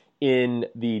away in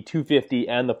the 250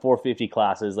 and the 450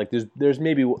 classes. Like there's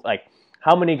maybe like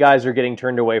how many guys are getting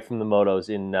turned away from the motos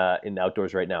in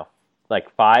outdoors right now? Like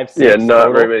 5, 6? Yeah, not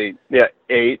total? very many. Yeah,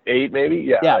 eight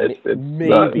maybe. Yeah, it's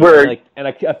maybe. And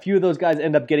a few of those guys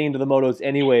end up getting into the motos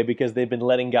anyway because they've been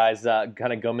letting guys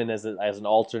kind of come in as an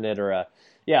alternate or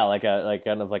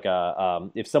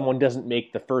if someone doesn't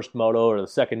make the first moto or the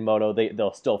second moto,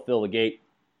 they'll still fill the gate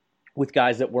with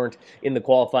guys that weren't in the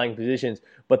qualifying positions.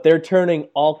 But they're turning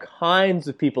all kinds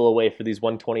of people away for these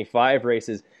 125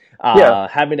 races.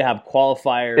 Having to have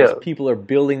qualifiers. Yeah. People are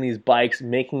building these bikes,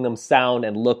 making them sound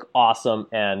and look awesome.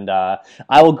 And I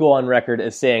will go on record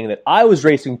as saying that I was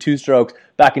racing two-strokes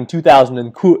back in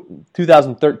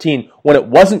 2013 when it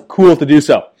wasn't cool to do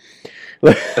so.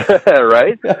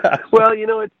 Right? Well, you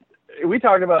know, we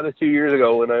talked about this 2 years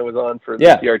ago when I was on for the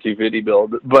CR250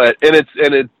 build. But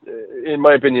it in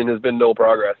my opinion has been no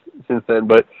progress since then.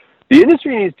 But the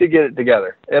industry needs to get it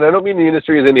together. And I don't mean the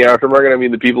industry is in the aftermarket. I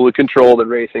mean the people who control the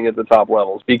racing at the top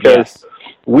levels. Because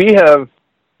we have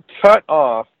cut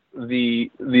off the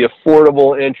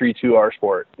affordable entry to our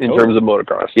sport in terms of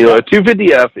motocross. You know, a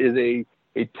 250F is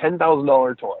a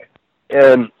 $10,000 toy.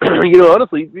 And, you know,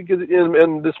 honestly, because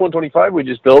and this 125 we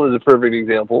just built is a perfect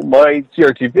example. My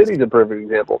CR250 is a perfect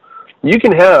example. You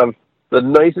can have the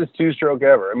nicest two-stroke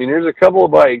ever. I mean, there's a couple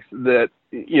of bikes that,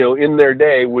 you know, in their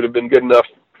day would have been good enough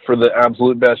for the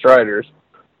absolute best riders,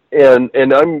 and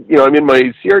I'm in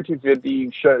my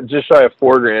CR250 just shy of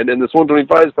 $4,000, and this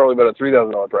 125 is probably about a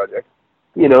 $3,000 project.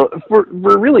 You know, for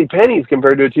really pennies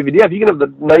compared to a 250F, you can have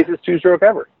the nicest two-stroke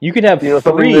ever. You could have three of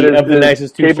the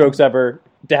nicest two-strokes ever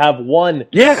to have one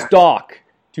stock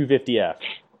 250F.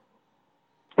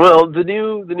 Well, the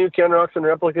new Ken Roxon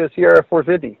replica CRF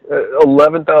 450,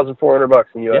 $11,400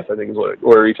 in US, I think is what it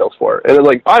retails for, and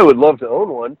like I would love to own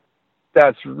one.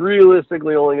 That's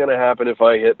realistically only going to happen if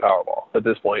I hit Powerball at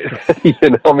this point. You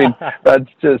know, I mean, that's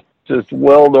just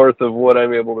well north of what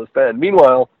I'm able to spend.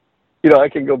 Meanwhile, you know, I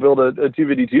can go build a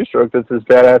 252 stroke that's as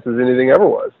badass as anything ever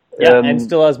was. Yeah, and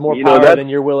still has more power than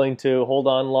you're willing to hold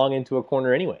on long into a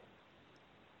corner anyway.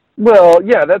 Well,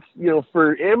 yeah, that's, you know,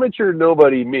 for amateur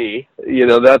nobody me, you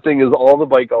know, that thing is all the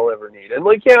bike I'll ever need. And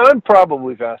like, yeah, I'm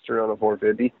probably faster on a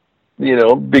 450, you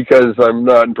know, because I'm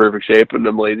not in perfect shape and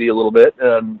I'm lazy a little bit.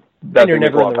 And you're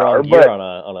never in the wrong gear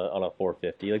on a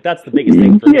 450. Like that's the biggest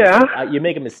thing for me. You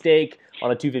make a mistake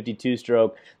on a 252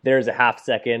 stroke. There's a half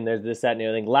second. There's this, that, and the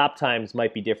other thing. Lap times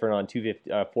might be different on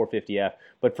 450F.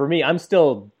 But for me, I'm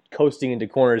still coasting into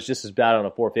corners just as bad on a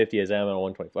 450 as I am on a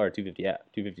 125 or 250F,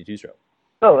 252 stroke.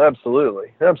 Oh,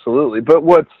 absolutely, absolutely. But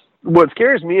what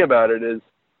scares me about it is,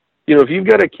 you know, if you've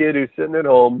got a kid who's sitting at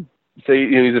home, say,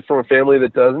 you know, he's from a family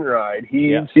that doesn't ride,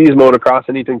 he sees motocross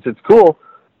and he thinks it's cool.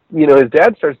 his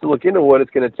dad starts to look into what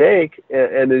it's going to take,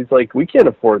 and he's like, we can't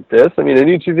afford this. I mean, a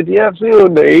new 250F's,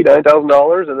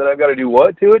 $8,000-9,000, and then I've got to do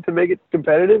what to it to make it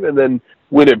competitive? And then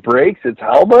when it breaks, it's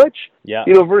how much? Yeah.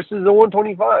 Versus a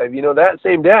 125. That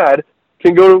same dad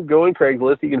can go in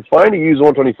Craigslist. He can find a used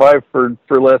 125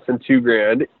 for less than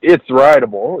 $2,000. It's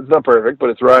rideable. It's not perfect, but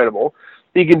it's rideable.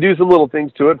 He can do some little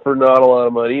things to it for not a lot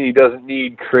of money, and he doesn't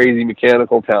need crazy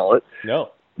mechanical talent.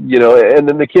 No. And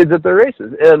then the kids at their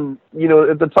races. And,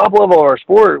 at the top level of our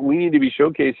sport, we need to be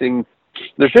showcasing,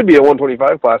 there should be a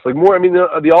 125 class. Like more, I mean,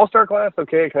 the all-star class,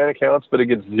 okay, it kind of counts, but it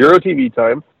gets zero TV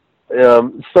time.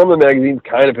 Some of the magazines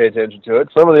kind of pay attention to it.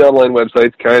 Some of the online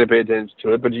websites kind of pay attention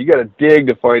to it, but you got to dig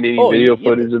to find any video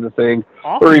footage of the thing,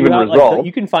 or even results.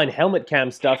 You can find helmet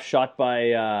cam stuff shot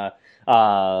by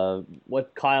Kyle,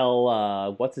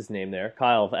 what's his name there?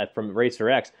 Kyle from Racer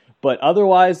X. But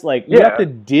otherwise, you have to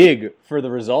dig for the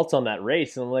results on that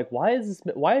race, and I'm like, why is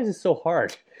this so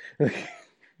hard?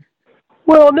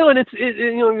 Well, no, and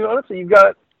honestly, you've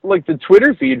got the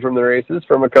Twitter feed from the races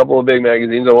from a couple of big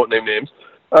magazines. I won't name names.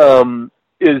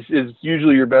 Is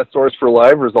usually your best source for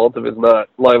live results if it's not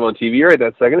live on TV right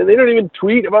that second, and they don't even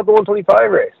tweet about the 125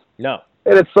 race. No,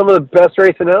 and it's some of the best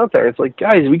racing out there. It's like,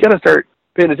 guys, we got to start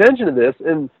paying attention to this,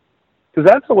 and because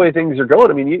that's the way things are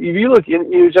going. I mean, if you look,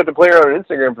 you just have to play around on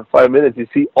Instagram for 5 minutes. You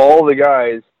see all the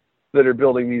guys that are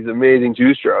building these amazing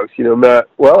two-strokes. Matt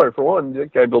Weller, for one,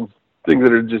 that guy builds things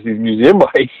that are just these museum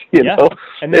bikes, you know.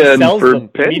 And then sells them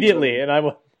immediately. And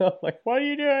I'm like, what are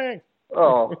you doing?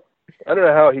 Oh, I don't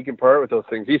know how he can part with those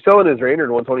things. He's selling his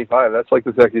Reynard 125. That's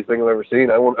the sexiest thing I've ever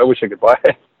seen. I wish I could buy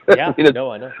it. Yeah, I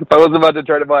know. If I was about to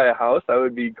try to buy a house, I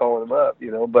would be calling him up,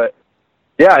 But,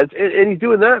 yeah, and he's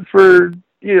doing that for...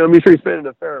 I'm sure he's spending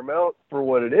a fair amount for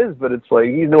what it is, but it's like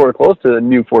he's nowhere close to the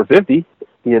new 450,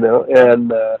 and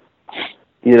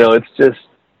it's just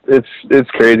it's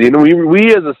crazy. And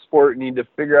we as a sport need to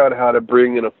figure out how to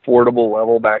bring an affordable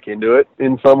level back into it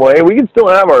in some way. And we can still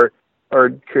have our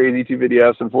crazy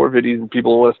 250Fs and 450s, and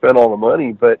people want to spend all the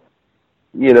money, but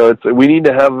we need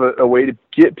to have a way to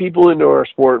get people into our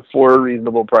sport for a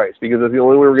reasonable price, because that's the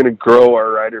only way we're going to grow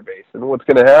our rider base. And what's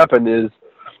going to happen is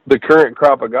the current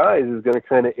crop of guys is going to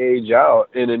kind of age out,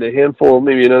 and in a handful,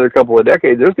 maybe another couple of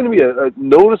decades, there's going to be a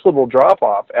noticeable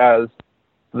drop-off as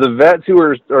the vets who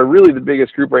are really the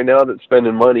biggest group right now that's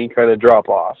spending money kind of drop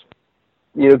off.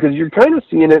 Because you're kind of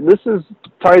seeing it, and this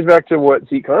ties back to what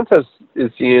Seat Contest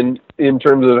is seeing in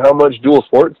terms of how much dual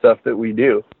sport stuff that we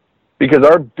do. Because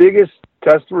our biggest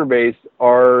customer base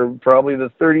are probably the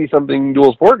 30-something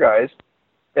dual sport guys,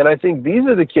 and I think these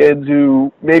are the kids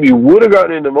who maybe would have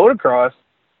gotten into motocross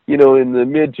in the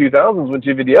mid-2000s when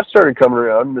 250F started coming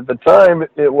around. And at the time,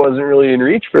 it wasn't really in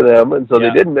reach for them, and so they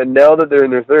didn't. And now that they're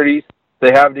in their 30s,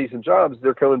 they have decent jobs,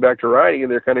 they're coming back to riding,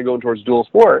 and they're kind of going towards dual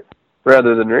sport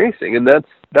rather than racing. And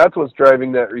that's what's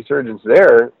driving that resurgence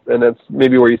there, and that's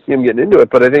maybe where you see them getting into it.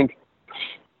 But I think,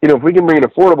 if we can bring an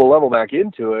affordable level back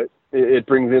into it, it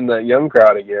brings in that young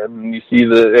crowd again, and you see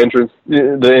the entries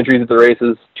at the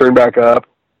races turn back up.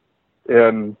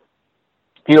 And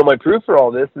my proof for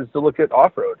all this is to look at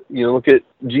off-road. Look at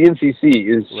GNCC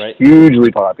is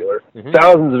hugely popular. Mm-hmm.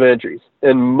 Thousands of entries.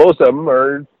 And most of them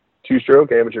are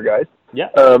two-stroke amateur guys. Yeah.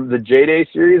 The J-Day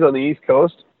series on the East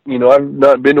Coast, I've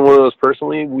not been to one of those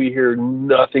personally. We hear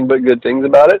nothing but good things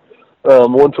about it.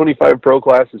 125 Pro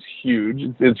class is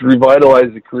huge. It's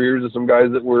revitalized the careers of some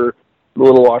guys that were a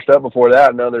little washed up before that,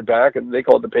 and now they're back, and they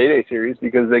call it the Payday series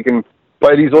because they can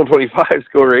buy these 125s,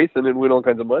 go racing, and win all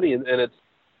kinds of money. And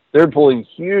they're pulling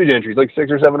huge entries, like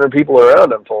 600 or 700 people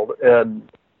around, I'm told.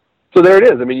 And so there it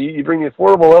is. I mean, you bring the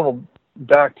affordable level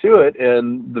back to it,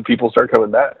 and the people start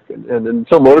coming back. And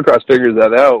until motocross figures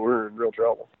that out, we're in real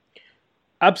trouble.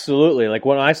 Absolutely. Like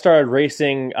when I started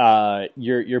racing,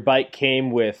 your bike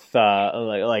came with I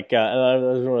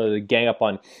don't want to gang up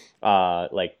on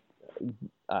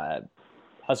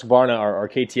Husqvarna or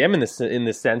KTM in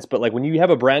this sense, but like when you have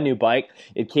a brand new bike,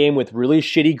 it came with really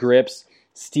shitty grips,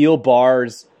 steel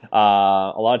bars. A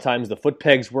lot of times the foot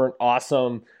pegs weren't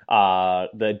awesome.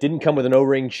 That didn't come with an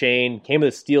O-ring chain. Came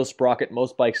with a steel sprocket.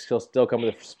 Most bikes still come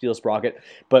with a steel sprocket,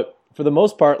 but for the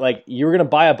most part, like you were gonna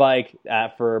buy a bike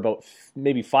for about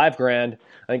maybe $5,000. I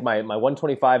think my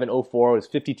 125 in 04 was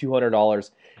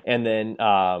 $5,200, and then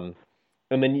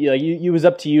it was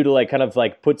up to you to like kind of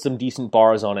like put some decent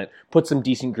bars on it, put some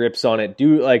decent grips on it,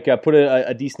 do like put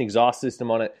a decent exhaust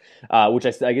system on it, which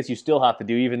I guess you still have to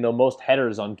do, even though most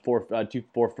headers on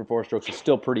 4x4 strokes are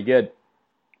still pretty good.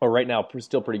 Or right now,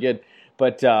 still pretty good.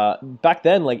 But back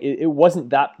then, like it wasn't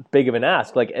that big of an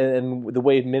ask. Like, and the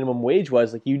way minimum wage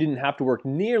was, like you didn't have to work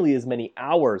nearly as many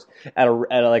hours at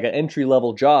like an entry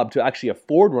level job to actually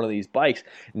afford one of these bikes.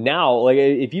 Now, like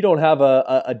if you don't have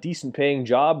a decent paying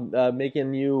job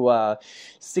making you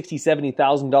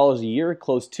 $60,000-$70,000 a year,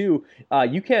 close to,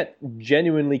 you can't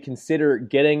genuinely consider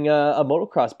getting a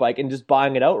motocross bike and just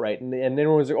buying it outright. And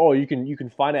everyone's like, oh, you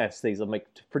can finance things. I'm like,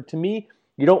 to me,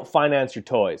 you don't finance your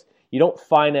toys. You don't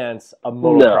finance a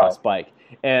motocross bike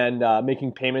and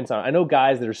making payments on. I know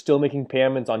guys that are still making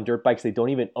payments on dirt bikes they don't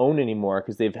even own anymore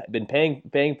because they've been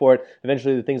paying for it.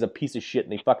 Eventually, the thing's a piece of shit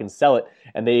and they fucking sell it,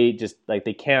 and they just like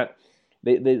they can't.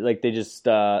 They got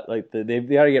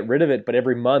to get rid of it. But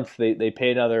every month they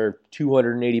pay another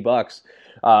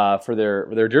 $280 for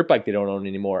their dirt bike they don't own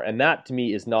anymore. And that to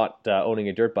me is not owning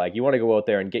a dirt bike. You want to go out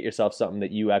there and get yourself something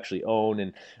that you actually own,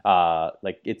 and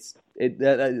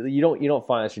you don't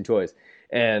finance your toys.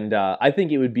 And I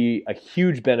think it would be a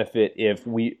huge benefit if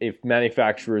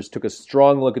manufacturers took a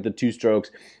strong look at the two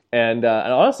strokes. And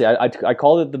honestly, I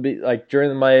called it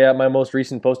during my most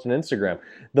recent post on Instagram,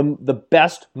 the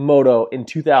best moto in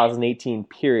 2018.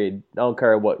 Period. I don't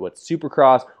care what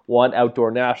Supercross, one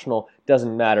outdoor national,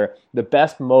 doesn't matter. The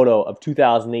best moto of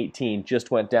 2018 just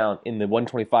went down in the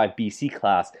 125 BC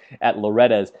class at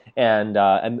Loretta's,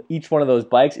 and each one of those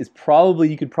bikes is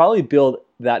you could probably build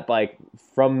that bike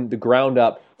from the ground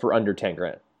up for under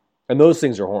 $10,000, and those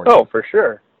things are horny. Oh, for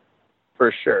sure.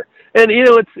 And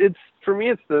it's for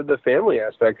me, it's the family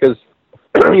aspect, because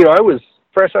I was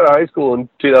fresh out of high school in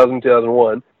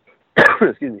 2001.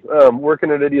 Excuse me. Working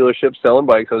at a dealership selling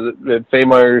bikes. I was at Fay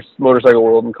Myers Motorcycle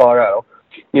World in Colorado.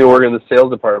 Working in the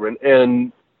sales department,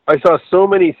 and I saw so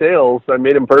many sales. I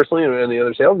made them personally, and the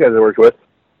other sales guys I worked with,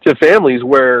 to families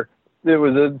where it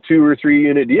was a 2 or 3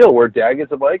 unit deal where dad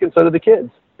gets a bike instead of the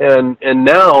kids. And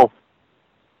now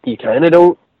you kind of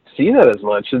don't see that as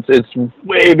much. It's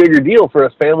way bigger deal for a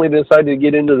family to decide to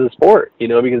get into the sport,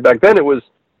 because back then it was,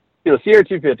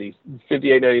 CR250s,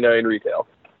 $58.99 retail.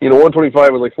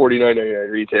 125 was like $49.99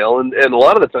 retail, and a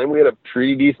lot of the time we had a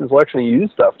pretty decent selection of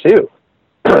used stuff too.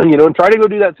 And try to go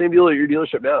do that same deal at your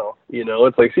dealership now.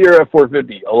 It's like CRF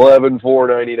 450,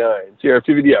 $11,499, CRF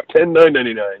 250F,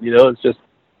 $10,999. It's just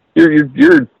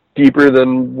you're deeper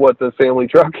than what the family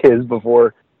truck is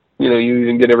before you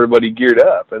even get everybody geared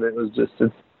up, and it was just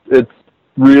it's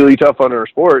really tough on our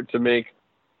sport to make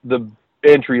the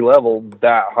entry level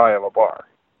that high of a bar.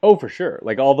 Oh, for sure.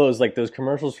 Like all those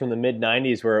commercials from the mid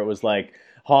 '90s where it was like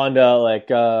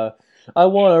Honda, I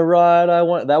want to ride.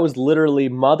 That was literally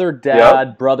mother,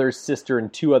 dad, brother, sister,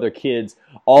 and 2 other kids,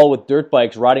 all with dirt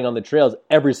bikes riding on the trails.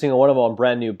 Every single one of them on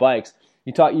brand new bikes.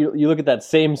 You look at that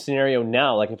same scenario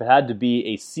now. Like if it had to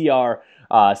be a CRF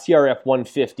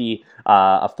 150,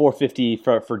 a 450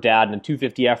 for dad, and a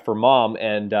 250F for mom,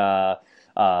 and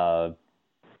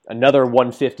another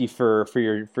 150 for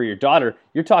your daughter,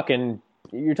 you're talking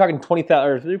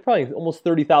 $20,000, or probably almost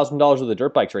 $30,000 of the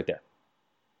dirt bikes right there.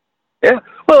 Yeah,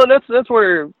 well, and that's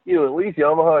where at least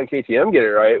Yamaha and KTM get it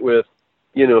right with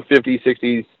 50s,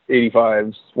 60s,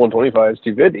 85s, 125s,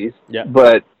 250s. Yeah.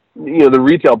 But the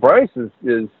retail price is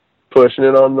pushing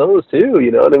it on those too. I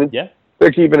mean? Yeah.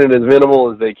 They're keeping it as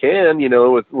minimal as they can.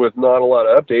 With not a lot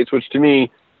of updates. Which to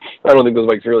me, I don't think those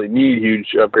bikes really need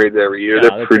huge upgrades every year.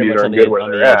 They're pretty darn good where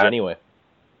they're at anyway.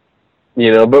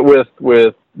 But with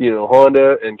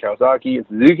Honda and Kawasaki and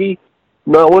Suzuki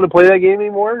not want to play that game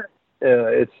anymore.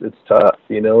 It's tough,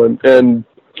 and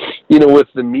with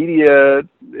the media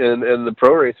and the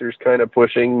pro racers kind of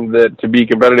pushing that to be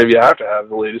competitive, you have to have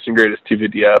the latest and greatest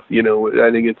 250F.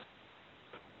 I think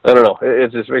I don't know.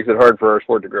 It just makes it hard for our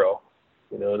sport to grow.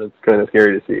 And it's kind of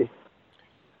scary to see.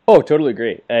 Oh, totally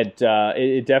agree.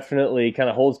 It definitely kind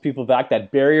of holds people back.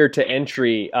 That barrier to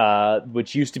entry,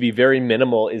 which used to be very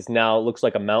minimal, is now looks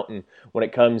like a mountain when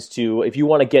it comes to if you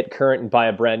want to get current and buy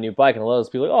a brand new bike. And a lot of those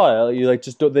people are like, oh, you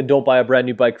just don't buy a brand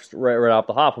new bike right off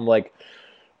the hop. I'm like,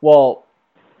 well,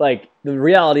 the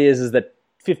reality is that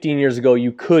 15 years ago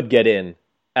you could get in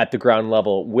at the ground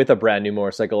level with a brand new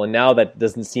motorcycle, and now that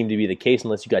doesn't seem to be the case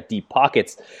unless you got deep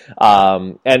pockets.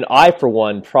 And I, for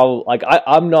one, probably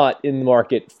I'm not in the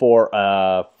market for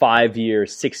a 5-year,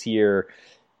 6-year,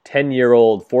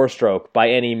 10-year-old 4-stroke by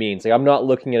any means. I'm not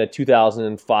looking at a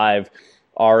 2005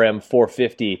 RMZ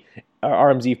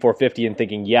 450 and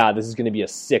thinking, yeah, this is going to be a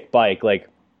sick bike.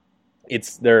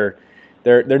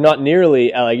 They're not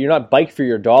nearly you're not bike for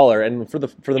your dollar, and for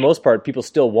the most part, people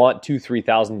still want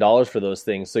 $2,000-$3,000 for those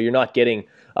things. So you're not getting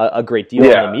a great deal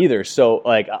on them either. So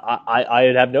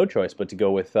I'd have no choice but to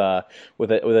go with a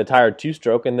tired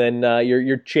 2-stroke, and then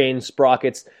your chain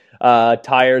sprockets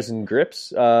tires and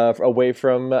grips away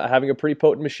from having a pretty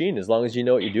potent machine, as long as you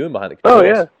know what you're doing behind the controls. Oh,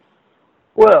 yeah.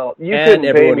 Well, you and couldn't pay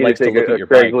everyone me likes to to take look a at your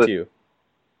bike, Craigslist. too.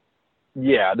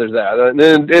 Yeah, there's that. And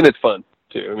it's fun,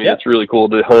 too. I mean, Yep. It's really cool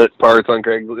to hunt parts on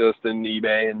Craigslist and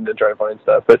eBay and try to find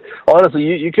stuff. But honestly,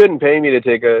 you couldn't pay me to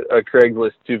take a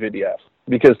Craigslist 250F,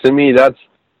 because to me, that's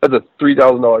a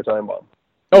 $3,000 time bomb.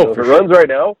 Oh, if for it sure. runs right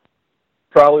now,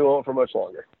 probably won't for much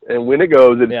longer. And when it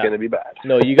goes, it's going to be bad.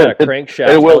 No, you got a crankshaft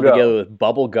It will held go. together with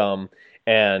bubble gum,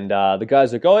 and the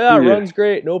guy's like, "Oh yeah, it Yeah. runs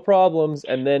great, no problems."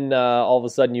 And then all of a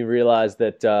sudden, you realize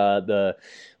that the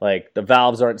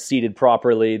valves aren't seated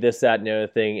properly, this, that, and the other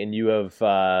thing, and you have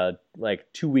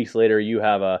 2 weeks later, you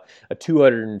have a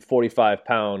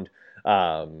 245-pound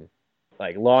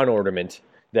lawn ornament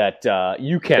that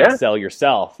you can't sell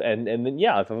yourself. And then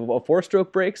if a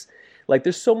four-stroke breaks,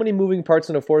 there's so many moving parts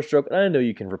in a four-stroke, and I know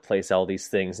you can replace all these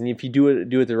things. And if you do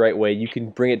it the right way, you can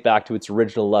bring it back to its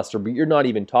original luster. But you're not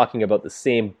even talking about the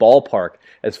same ballpark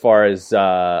as far as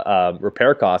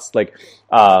repair costs.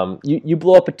 You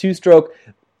blow up a two-stroke,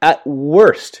 at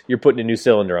worst, you're putting a new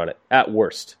cylinder on it. At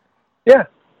worst. Yeah.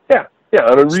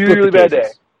 On a really, really bad day.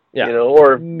 Yeah.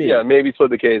 Maybe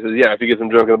split the cases. Yeah, if you get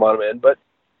some junk at the bottom end. But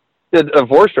a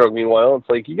four-stroke, meanwhile,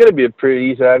 it's you got to be a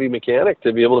pretty savvy mechanic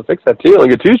to be able to fix that too.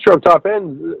 A two-stroke top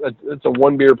end, it's a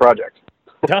one-beer project.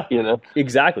 Yeah,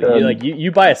 exactly.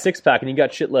 You buy a six-pack and you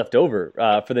got shit left over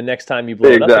for the next time you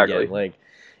blow it up again.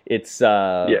 It's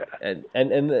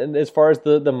and as far as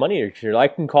the money, I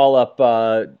can call up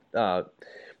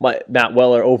Matt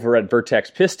Weller over at Vertex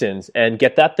Pistons and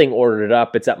get that thing ordered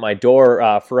up. It's at my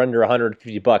door for under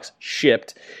 $150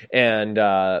 shipped, and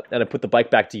I put the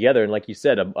bike back together. And like you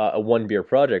said, a one beer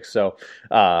project. So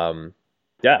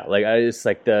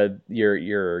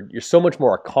you're so much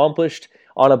more accomplished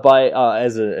on a bike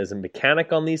as a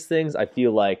mechanic on these things. I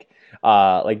feel and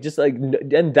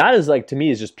that is to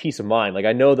me is just peace of mind.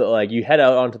 I know that you head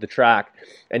out onto the track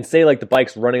and say the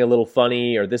bike's running a little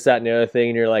funny or this, that, and the other thing,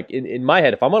 and you're in my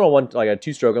head, if I'm on a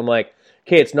two-stroke, I'm okay,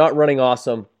 it's not running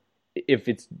awesome. If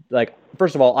it's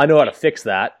first of all, I know how to fix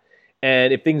that,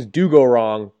 and if things do go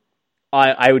wrong,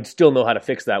 I would still know how to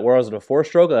fix that. Whereas in a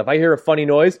four-stroke, if I hear a funny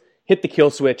noise, hit the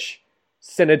kill switch,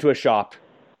 send it to a shop,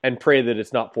 and pray that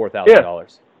it's not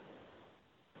 $4,000.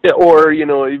 Yeah, or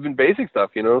even basic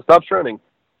stuff. Stops running,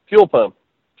 fuel pump,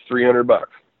 $300.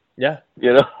 Yeah.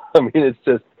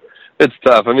 It's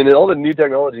tough. All the new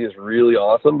technology is really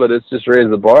awesome, but it's just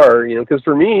raised the bar. Because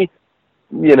for me,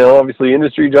 obviously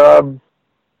industry job,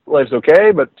 life's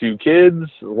okay, but 2 kids,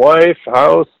 wife,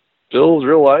 house, bills,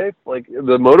 real life.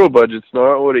 The moto budget's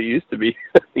not what it used to be.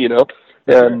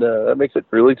 And that makes it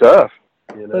really tough.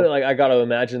 I got to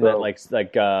imagine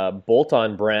that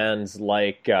bolt-on brands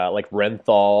like Renthal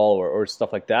or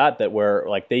stuff like that where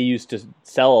they used to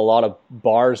sell a lot of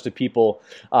bars to people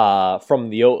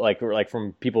from the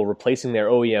from people replacing their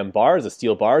OEM bars. The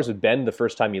steel bars would bend the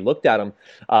first time you looked at them,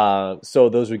 so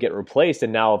those would get replaced.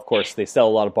 And now, of course, they sell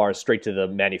a lot of bars straight to the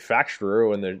manufacturer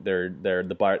when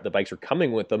the bikes are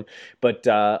coming with them. But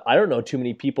I don't know too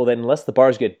many people that, unless the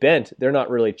bars get bent, they're not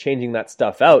really changing that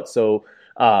stuff out. So.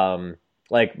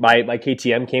 My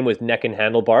KTM came with neck and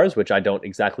handlebars, which I don't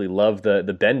exactly love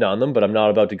the bend on them, but I'm not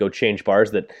about to go change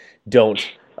bars that don't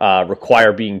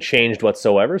require being changed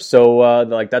whatsoever. So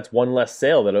that's one less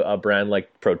sale that a brand like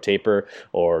Pro Taper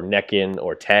or Neckin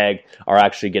or Tag are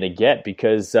actually going to get,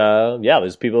 because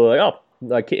there's people who are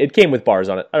it came with bars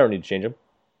on it, I don't need to change them.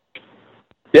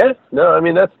 Yeah, no,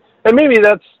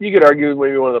 you could argue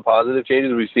maybe one of the positive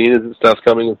changes we've seen is that stuff's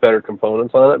coming with better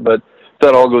components on it, but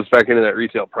that all goes back into that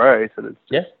retail price, and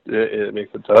it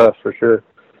makes it tough for sure.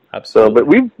 Absolutely. So, but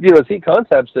we've, Seat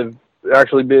Concepts have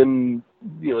actually been,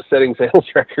 setting sales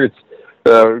records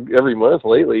every month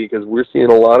lately, because we're seeing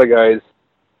a lot of guys,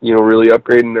 really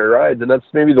upgrading their rides, and that's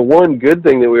maybe the one good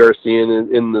thing that we are seeing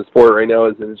in the sport right now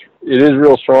is that it is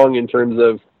real strong in terms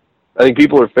of, I think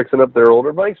people are fixing up their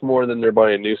older bikes more than they're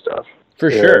buying new stuff. For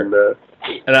sure.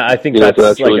 And I think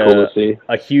that's really cool to see.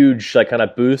 A huge kind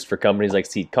of boost for companies like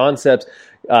Seat Concepts,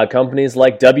 companies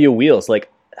like W Wheels.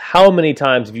 How many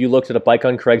times have you looked at a bike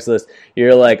on Craigslist,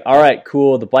 you're all right,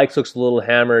 cool, the bike looks a little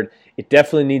hammered, it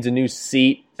definitely needs a new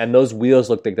seat, and those wheels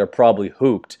look like they're probably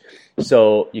hooped.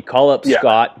 So you call up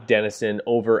Scott Dennison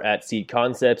over at Seat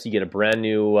Concepts, you get a brand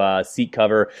new seat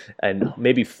cover and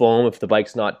maybe foam if the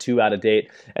bike's not too out of date,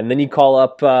 and then you call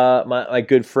up my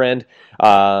good friend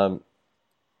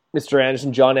Mr.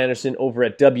 Anderson, John Anderson over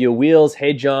at W Wheels.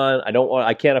 Hey, John,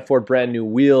 I can't afford brand new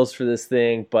wheels for this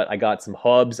thing, but I got some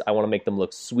hubs. I want to make them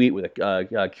look sweet with a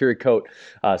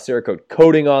Cerakote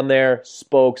coating on there,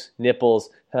 spokes, nipples,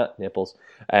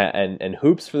 and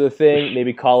hoops for the thing.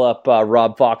 Maybe call up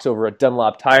Rob Fox over at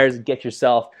Dunlop Tires and get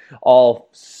yourself all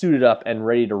suited up and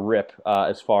ready to rip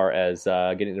as far as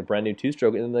getting a brand new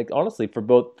two-stroke. And like honestly,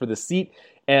 for the seat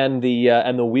and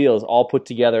the wheels all put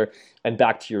together and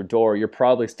back to your door, you're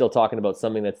probably still talking about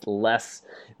something that's less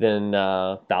than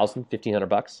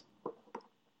 $1,500.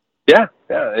 Yeah,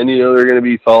 and they're going to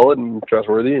be solid and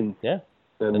trustworthy, and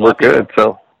look good.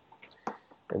 So.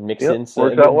 And mix in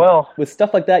worked out well with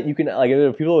stuff like that. You can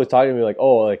people always talking to me like,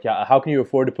 oh, like how can you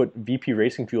afford to put VP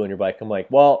racing fuel in your bike? I'm like,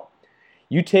 well,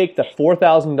 you take the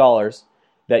 $4,000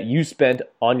 that you spent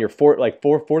on your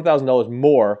 $4,000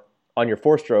 more on your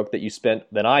four-stroke that you spent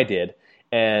than I did,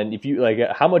 and if you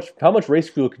how much race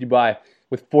fuel could you buy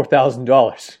with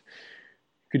 $4,000?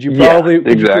 Could you probably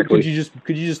exactly?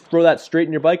 Could you just throw that straight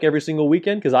in your bike every single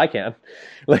weekend? Because I can,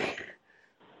 like.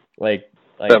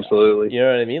 Absolutely. You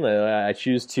know what I mean? I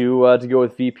choose to go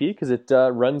with VP because it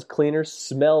runs cleaner,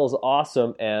 smells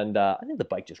awesome, and I think the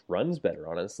bike just runs better,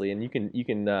 honestly. And you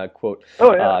can quote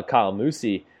Kyle Moose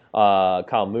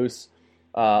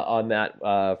on that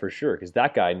for sure, because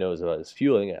that guy knows about his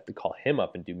fueling. I have to call him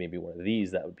up and do maybe one of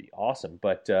these. That would be awesome.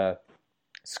 But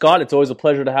Scott, it's always a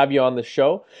pleasure to have you on the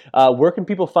show. Where can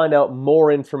people find out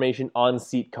more information on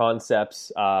Seat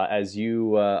Concepts? As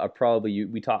you are probably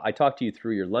I talked to you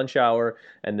through your lunch hour,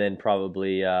 and then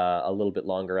probably a little bit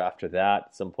longer after that.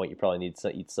 At some point, you probably need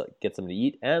to get something to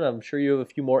eat, and I'm sure you have a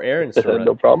few more errands to run.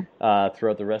 No problem.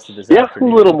 Throughout the rest of this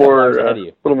afternoon. A little more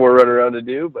run around to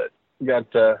do, but.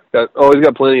 Always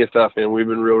got plenty of stuff, and we've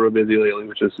been real busy lately,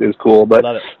 which is cool. But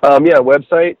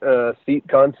website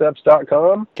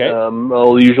seatconcepts.com. Okay.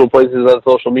 All the usual places on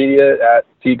social media at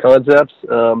Seat Concepts.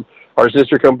 Our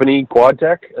sister company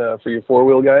QuadTech for your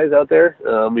four-wheel guys out there.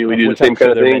 We do the same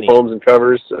kind of thing, foams and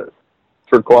covers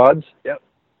for quads. Yep.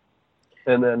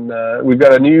 And then we've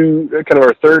got a new kind of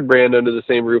our third brand under the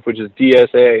same roof, which is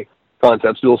DSA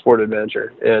Concepts Dual Sport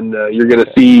Adventure, and you're going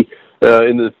to see.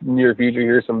 In the near future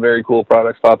here, some very cool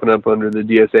products popping up under the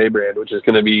DSA brand, which is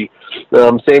going to be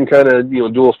same kind of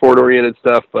dual sport oriented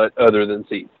stuff, but other than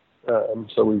seats.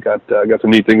 So we've got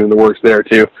some neat things in the works there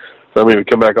too. So maybe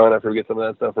come back on after we get some of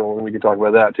that stuff rolling. We can talk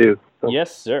about that too. So.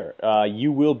 Yes, sir.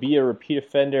 You will be a repeat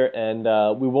offender, and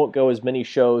we won't go as many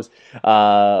shows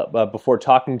before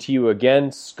talking to you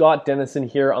again. Scott Dennison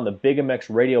here on the Big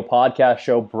MX Radio Podcast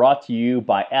Show, brought to you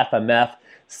by FMF.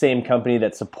 Same company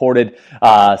that supported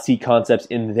Seat Concepts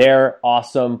in their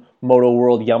awesome Moto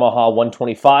World Yamaha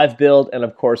 125 build, and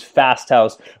of course Fast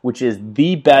House, which is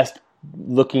the best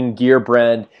looking gear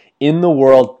brand in the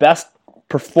world, best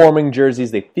performing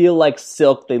jerseys. They feel like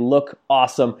silk, they look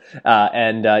awesome,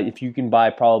 and if you can buy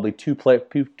probably two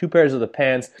pairs of the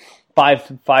pants,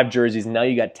 five jerseys, now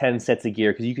you got 10 sets of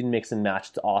gear because you can mix and match.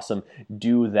 It's awesome.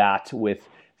 Do that with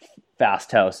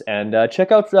Fast House, and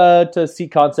check out to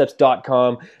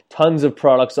seatconcepts.com. Tons of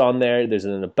products on there. There's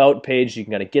an about page. You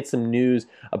can kind of get some news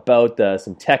about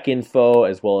some tech info,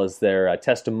 as well as their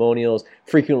testimonials,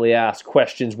 frequently asked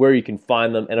questions, where you can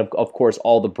find them, and of course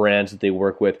all the brands that they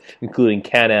work with, including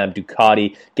Can-Am,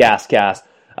 Ducati, GasGas,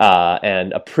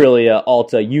 and Aprilia,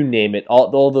 Alta, you name it.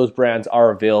 All those brands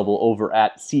are available over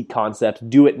at Seat Concepts.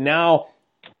 Do it now.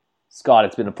 Scott,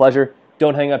 it's been a pleasure.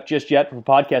 Don't hang up just yet for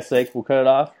podcast sake. We'll cut it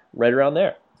off right around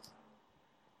there.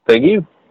 Thank you.